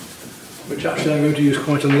 which actually I'm going to use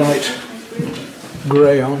quite a light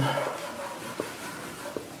grey on.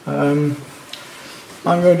 I'm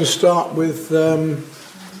going to start with an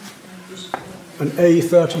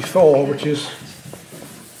A34, which is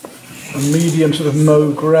a medium sort of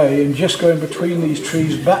mauve grey, and just going between these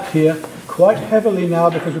trees back here quite heavily now,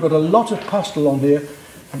 because we've got a lot of pastel on here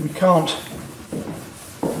and we can't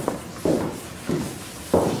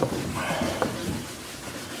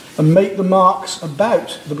and make the marks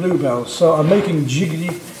about the bluebells. So I'm making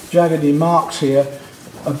jaggedy marks here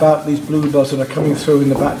about these bluebells that are coming through in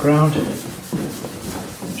the background.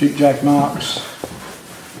 Jig-jag marks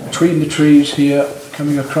between the trees here,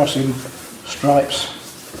 coming across in stripes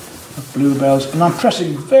of bluebells. And I'm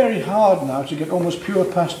pressing very hard now to get almost pure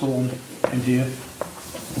pastel on in here.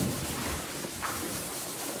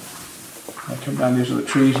 I come down these other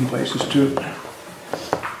trees in places too.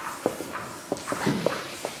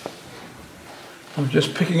 I'm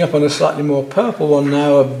just picking up on a slightly more purple one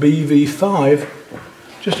now, a BV5,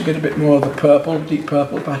 just to get a bit more of the purple, deep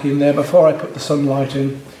purple back in there before I put the sunlight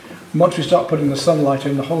in. And once we start putting the sunlight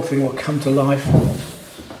in, the whole thing will come to life.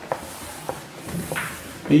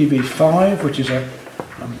 BV5, which is a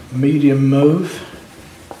medium mauve.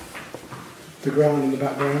 The ground in the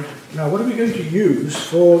background. Now, what are we going to use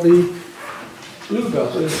for the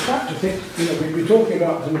bluebells? In fact, I think, we've been talking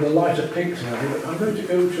about some of the lighter pinks now, but I'm going to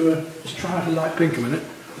go to let's try out a light pink a minute.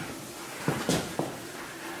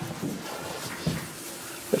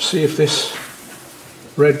 Let's see if this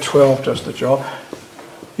red 12 does the job.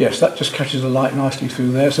 Yes, that just catches the light nicely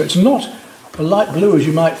through there. So it's not a light blue as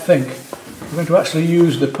you might think. I'm going to actually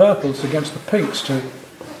use the purples against the pinks to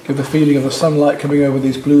give the feeling of the sunlight coming over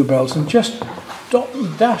these bluebells, and just dot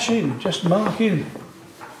and dash in, just mark in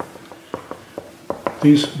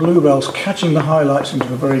these bluebells, catching the highlights into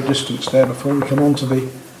the very distance there before we come on to the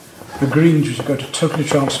greens, which are going to totally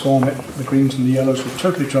transform it. The greens and the yellows will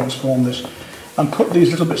totally transform this, and put these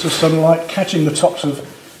little bits of sunlight catching the tops of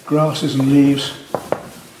grasses and leaves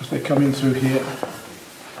as they come in through here.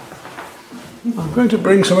 I'm going to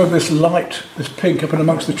bring some of this light, this pink, up in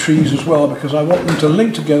amongst the trees as well, because I want them to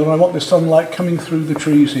link together and I want the sunlight coming through the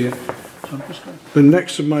trees here. So I'm just going to... The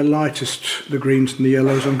next of my lightest, the greens and the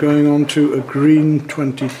yellows, I'm going on to a green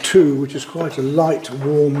 22, which is quite a light,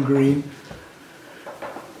 warm green.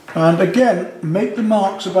 And again, make the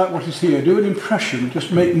marks about what is here. Do an impression,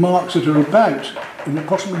 just make marks that are about, in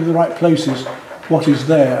approximately the right places, what is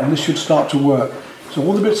there, and this should start to work. So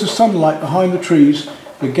all the bits of sunlight behind the trees,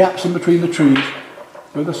 the gaps in between the trees,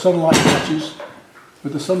 where the sunlight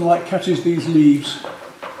catches these leaves.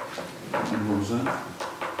 And what was that?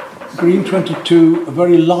 Green 22, a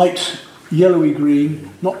very light yellowy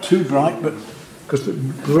green, not too bright, but because the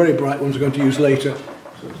very bright ones are going to use later.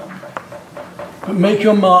 But make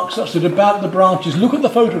your marks such that about the branches, look at the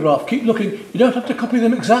photograph, keep looking. You don't have to copy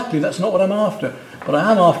them exactly, that's not what I'm after. But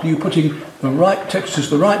I am after you putting the right textures,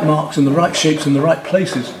 the right marks in the right shapes in the right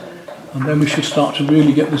places. And then we should start to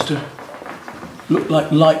really get this to look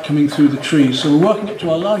like light coming through the trees. So we're working up to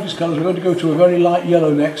our largest colours. We're going to go to a very light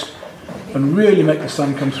yellow next and really make the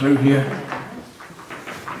sun come through here.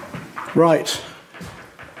 Right,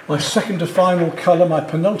 my second to final colour, my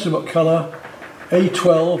penultimate colour,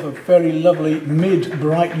 A12, a very lovely mid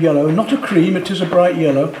bright yellow, not a cream, it is a bright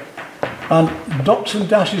yellow, and dots and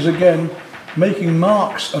dashes again, making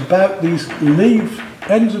marks about these leaf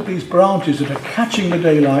ends of these branches that are catching the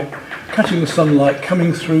daylight, catching the sunlight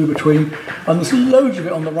coming through between, and there's loads of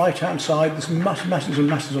it on the right hand side. There's masses and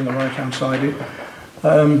masses on the right hand side here,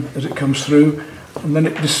 as it comes through, and then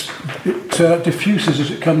it diffuses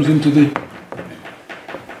as it comes into the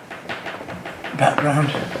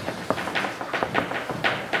background.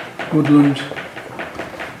 Woodland.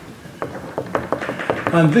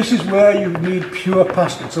 And this is where you need pure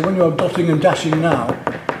pastel. So when you're dotting and dashing now,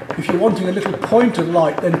 if you're wanting a little point of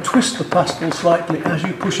light, then twist the pastel slightly as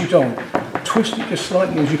you push it on. Twist it just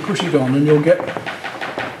slightly as you push it on, and you'll get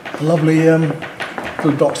lovely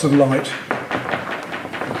little dots of light.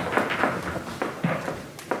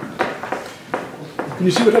 Can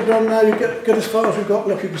you see what I've done now? You get as far as we've got.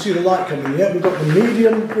 Look, you can see the light coming here. We've got the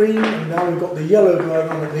medium green, and now we've got the yellow going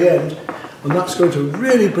on at the end, and that's going to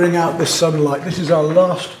really bring out this sunlight. This is our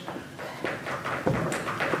last.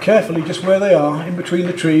 Carefully, just where they are, in between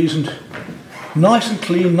the trees, and nice and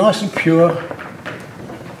clean, nice and pure.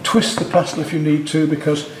 Twist the pastel if you need to,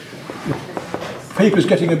 because the paper's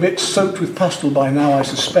getting a bit soaked with pastel by now, I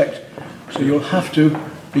suspect. So you'll have to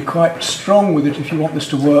be quite strong with it if you want this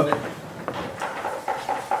to work.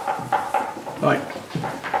 Right.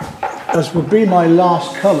 as would be my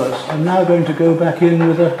last colours, I'm now going to go back in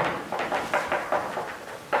with a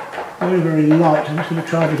very, very light. I'm just going to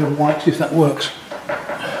try a bit of white, see if that works.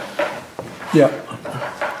 Yeah.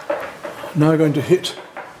 Now I'm going to hit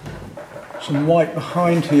some white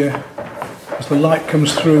behind here as the light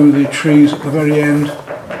comes through the trees at the very end.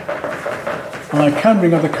 And I can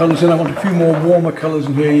bring other colours in. I want a few more warmer colours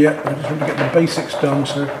in here yet. I just want to get the basics done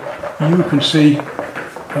so you can see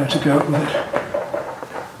where to go with it.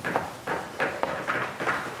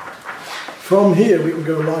 From here we can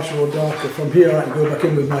go lighter or darker. From here I can go back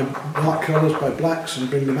in with my dark colours, my blacks, and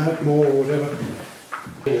bring them out more or whatever.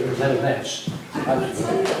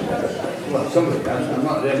 Well, some of it does, I'm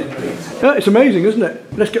not really pleased. Yeah, it's amazing, isn't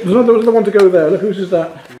it? Let's get, there's another one to go there. Look, whose is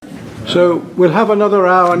that? So we'll have another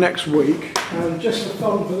hour next week, and just for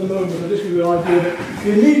fun for the moment, I'll just give you an idea that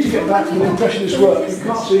you need to get back to the Impressionist work. You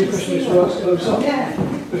can't see Impressionist work close up.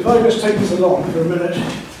 If I just take this along for a minute.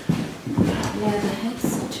 Yeah, the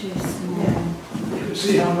head's too small. You can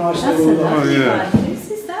see how nice they That's a all look. lovely yeah. one.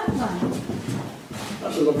 Whose is that one?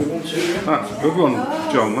 That's a lovely one too. Yeah. That's a good one,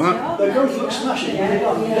 John, that. They both look smashing.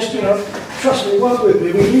 Just, you know, trust me, work with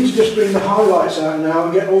me. We need to just bring the highlights out now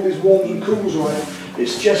and get all these warms and cools right.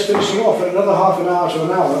 It's just finishing off in another half an hour to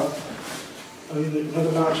an hour.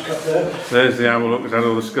 Another march cut there. There's the owl look, it's had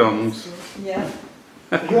all the scones. Yeah.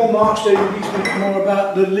 Your march day needs to be more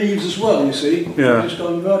about the leaves as well, you see. Yeah. Just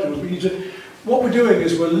on verticals. We need to, what we're doing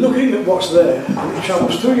is we're looking at what's there, and it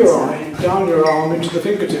travels through your eye, down your arm, into the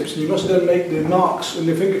fingertips, and you must then make the marks in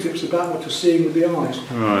the fingertips about what you're seeing with the eyes.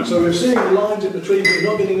 Right. So we're seeing the lines in between, but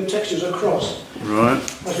we're not getting the textures across. Right.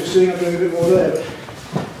 As you're seeing, I'm doing a bit more there.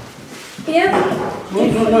 Yeah.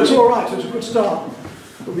 No, it's all right. It's a good start.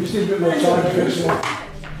 But we just need a bit more time to finish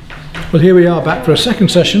it. Well, here we are back for a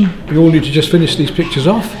second session. We all need to just finish these pictures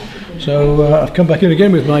off. So I've come back in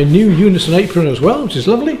again with my new unison apron as well, which is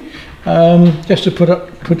lovely. Just to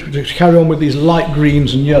to carry on with these light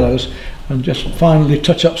greens and yellows, and just finally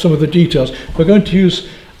touch up some of the details. We're going to use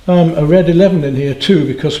a red 11 in here too,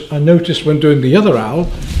 because I noticed when doing the other owl,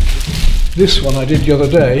 this one I did the other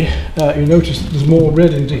day, you notice there's more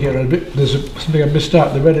red into here. There's something I missed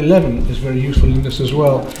out. The red 11 is very useful in this as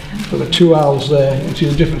well. But the two owls there, you can see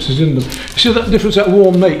the differences in them. You see that difference that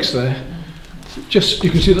warm makes there? Just, you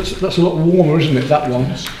can see that's a lot warmer, isn't it, that one,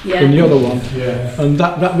 than the other one. Yeah. And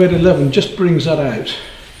that red 11 just brings that out.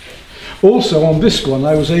 Also on this one,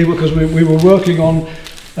 I was able, because we were working on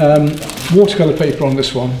watercolour paper on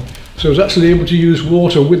this one, so I was actually able to use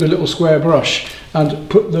water with a little square brush and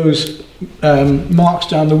put those marks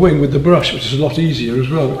down the wing with the brush, which is a lot easier as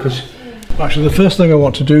well. Because actually the first thing I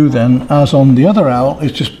want to do then, as on the other owl,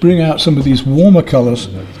 is just bring out some of these warmer colours,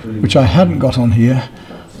 which I hadn't got on here,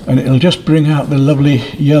 and it'll just bring out the lovely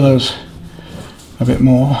yellows a bit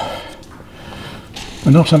more.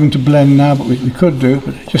 We're not having to blend now, but we could do,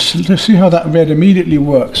 but just to see how that red immediately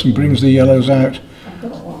works and brings the yellows out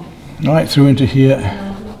right through into here.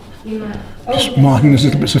 Just marking those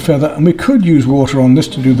little bits of feather, and we could use water on this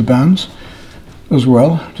to do the bands as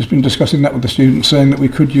well. Just been discussing that with the students, saying that we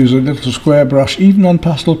could use a little square brush, even on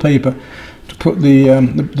pastel paper, to put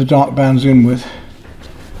the dark bands in with.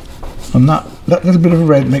 And that little bit of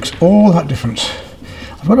red makes all that difference.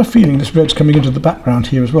 I've got a feeling this red's coming into the background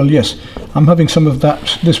here as well. Yes, I'm having some of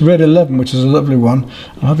that, this red 11, which is a lovely one,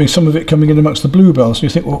 I'm having some of it coming in amongst the bluebells. And you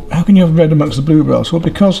think, well, how can you have red amongst the bluebells? Well,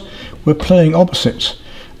 because we're playing opposites.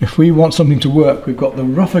 If we want something to work, we've got the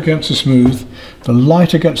rough against the smooth, the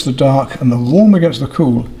light against the dark, and the warm against the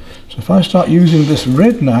cool. So if I start using this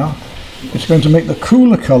red now, it's going to make the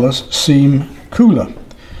cooler colours seem cooler.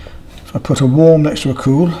 If I put a warm next to a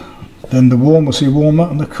cool, then the warm will seem warmer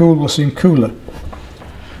and the cool will seem cooler.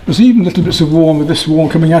 There's even little bits of warm with this warm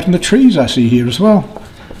coming out in the trees I see here as well.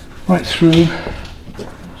 Right through.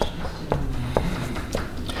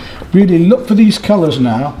 Really look for these colours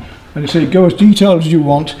now, and you say go as detailed as you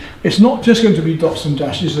want. It's not just going to be dots and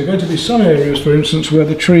dashes. There are going to be some areas, for instance, where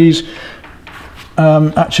the trees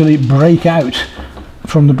actually break out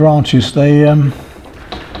from the branches. They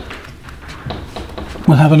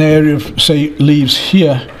will have an area of, say, leaves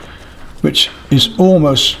here, which is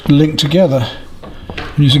almost linked together.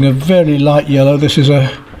 I'm using a very light yellow. This is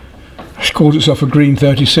it calls itself a green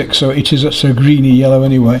 36, so it is a greeny yellow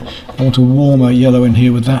anyway. I want a warmer yellow in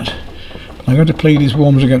here with that. I'm going to play these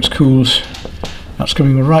warms against cools. That's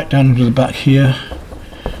coming right down into the back here.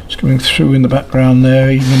 It's coming through in the background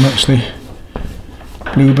there, even amongst the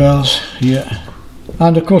bluebells here.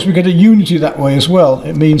 And of course we get a unity that way as well.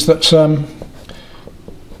 It means that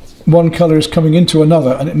one colour is coming into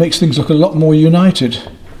another, and it makes things look a lot more united.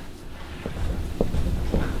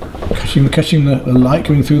 Catching the light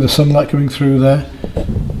coming through, the sunlight coming through there.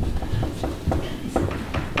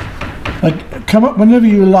 Come up whenever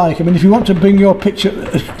you like. I mean, if you want to bring your picture,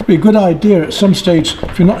 it'd be a good idea at some stage,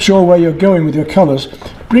 if you're not sure where you're going with your colours,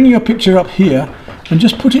 bring your picture up here and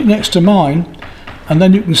just put it next to mine, and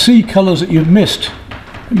then you can see colours that you've missed.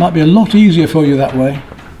 It might be a lot easier for you that way.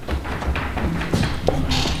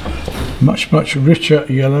 Much richer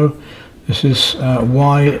yellow. This is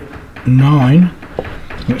Y9.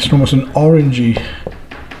 It's almost an orangey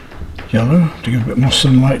yellow to give a bit more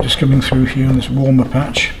sunlight just coming through here in this warmer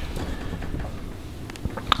patch.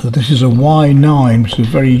 So this is a Y9, which is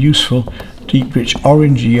very useful, deep rich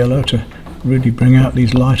orangey yellow to really bring out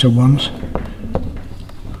these lighter ones.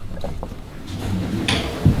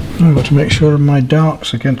 I've got to make sure of my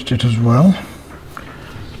darks against it as well.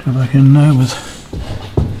 Go back in there with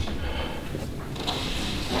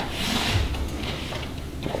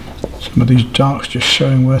some of these darks just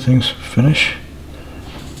showing where things finish.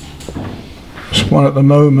 This one at the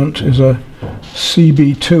moment is a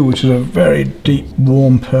CB2, which is a very deep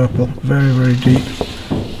warm purple, very deep.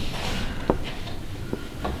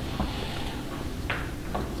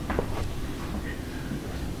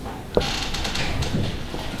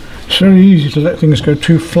 It's very easy to let things go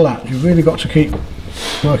too flat. You've really got to keep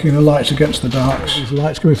working the lights against the darks. These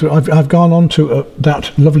lights coming through. I've gone on to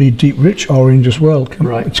that lovely deep rich orange as well,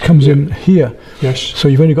 which comes in here. Yes. So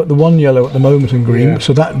you've only got the one yellow at the moment in green,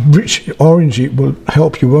 so that rich orangey will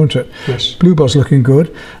help you, won't it? Yes. Bluebell's looking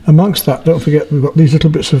good. Amongst that, don't forget we've got these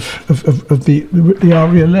little bits of the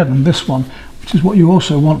RE11, this one, which is what you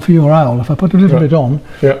also want for your owl. If I put a little bit on,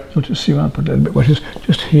 so just see where I put a little bit, which is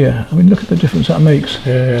just here. I mean, look at the difference that makes.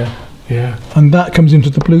 Yeah. And that comes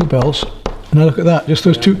into the bluebells. Now look at that, just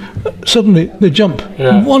those two, suddenly they jump.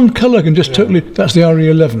 One colour can just totally, that's the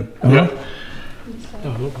RE11. And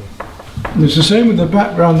it's the same with the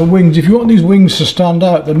background, the wings. If you want these wings to stand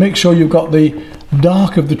out, then make sure you've got the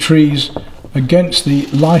dark of the trees against the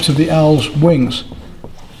light of the owl's wings.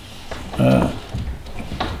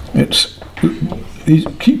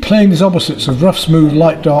 Keep playing these opposites of rough, smooth,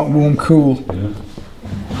 light, dark, warm, cool.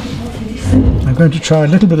 I'm going to try a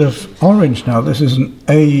little bit of orange now. This is an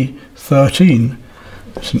A13.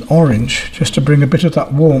 It's an orange, just to bring a bit of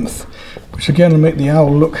that warmth, which again will make the owl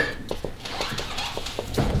look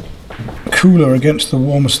cooler against the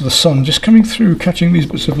warmth of the sun, just coming through, catching these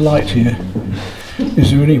bits of light here.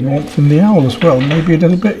 Is there any warmth in the owl as well? Maybe a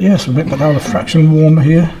little bit, yes. We'll make that owl a fraction warmer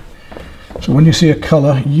here. So when you see a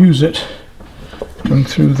colour, use it. Going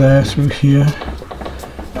through there, through here,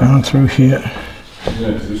 down through here.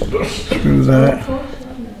 Through there.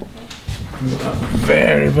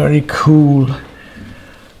 Very cool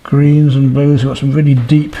greens and blues. We've got some really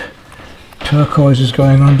deep turquoises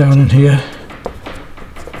going on down in here,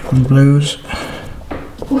 and blues.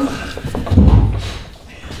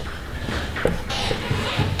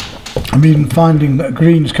 I'm even finding that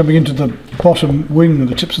greens coming into the bottom wing and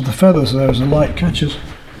the tips of the feathers there as the light catches.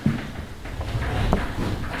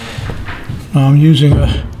 Now I'm using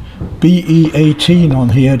a BE18 on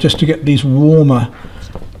here just to get these warmer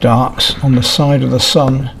darks on the side of the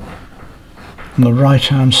sun, on the right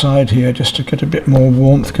hand side here, just to get a bit more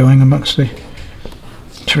warmth going amongst the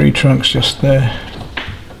tree trunks just there.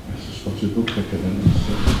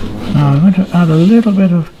 Now I'm going to add a little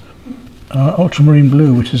bit of ultramarine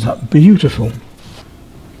blue, which is that beautiful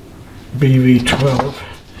BV12.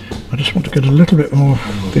 I just want to get a little bit more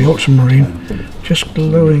of the ultramarine just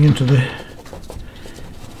glowing into the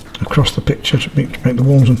across the picture to make the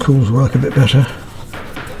warms and cools work a bit better.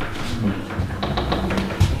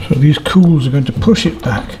 So these cools are going to push it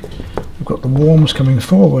back. We've got the warms coming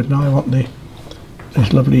forward. Now I want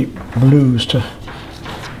these lovely blues to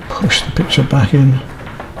push the picture back in,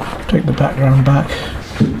 take the background back.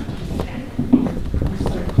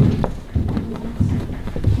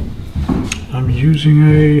 I'm using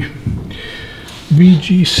a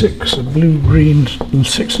VG6, a blue-green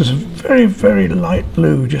 6 is a very light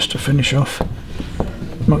blue just to finish off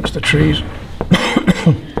amongst the trees.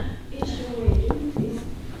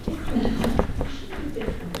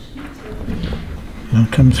 I'll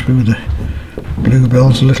come through the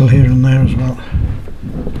bluebells a little here and there as well.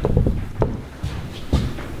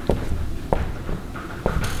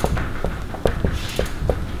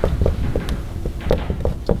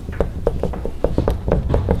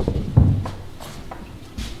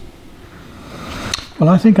 Well,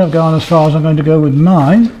 I think I've gone as far as I'm going to go with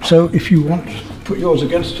mine, so if you want to put yours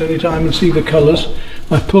against it any time and see the colours,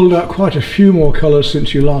 I've pulled out quite a few more colours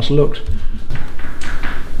since you last looked.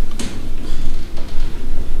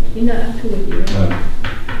 You're not happy with you? No.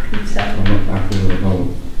 I'm not happy with it all.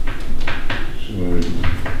 So,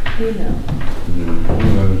 You know.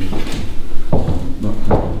 not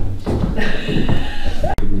happy.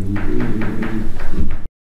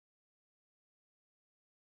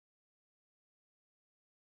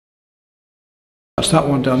 That's that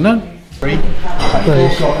one done then.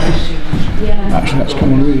 Actually, that's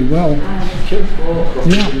coming really well.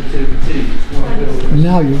 Yeah.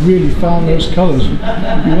 Now you've really found those colours. You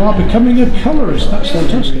are becoming a colourist. That's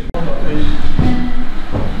fantastic.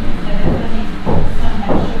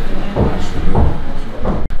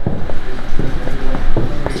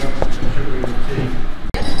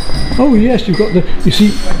 Oh yes, you've got the, you see,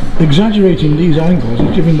 exaggerating these angles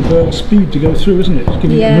is giving the bird speed to go through, isn't it? It's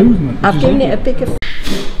giving it movement. I've given it a bigger...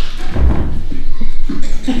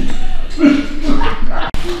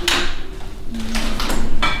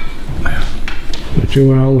 The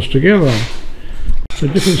two owls together. The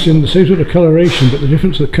difference in the same sort of coloration, but the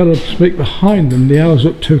difference the colours make behind them, the owls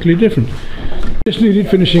look totally different. Just needed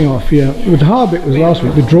finishing off, yeah. With the hard bit was last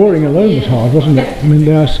week. The drawing alone was hard, wasn't it? I mean,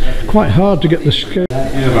 they're quite hard to get the scale.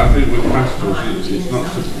 Yeah, but I think with pastels, it's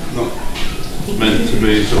not meant to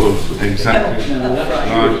be sort of exactly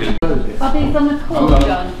like it. Are these on the corner,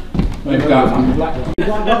 John? Like the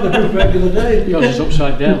book back in the day. Yours is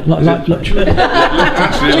upside down. Like literally.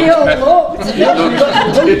 Actually, We all looked.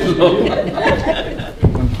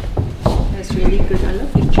 That's really good. I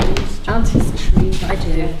love the trees. Aren't his trees? I do.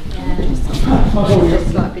 Yeah.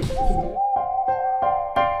 Just like a bit.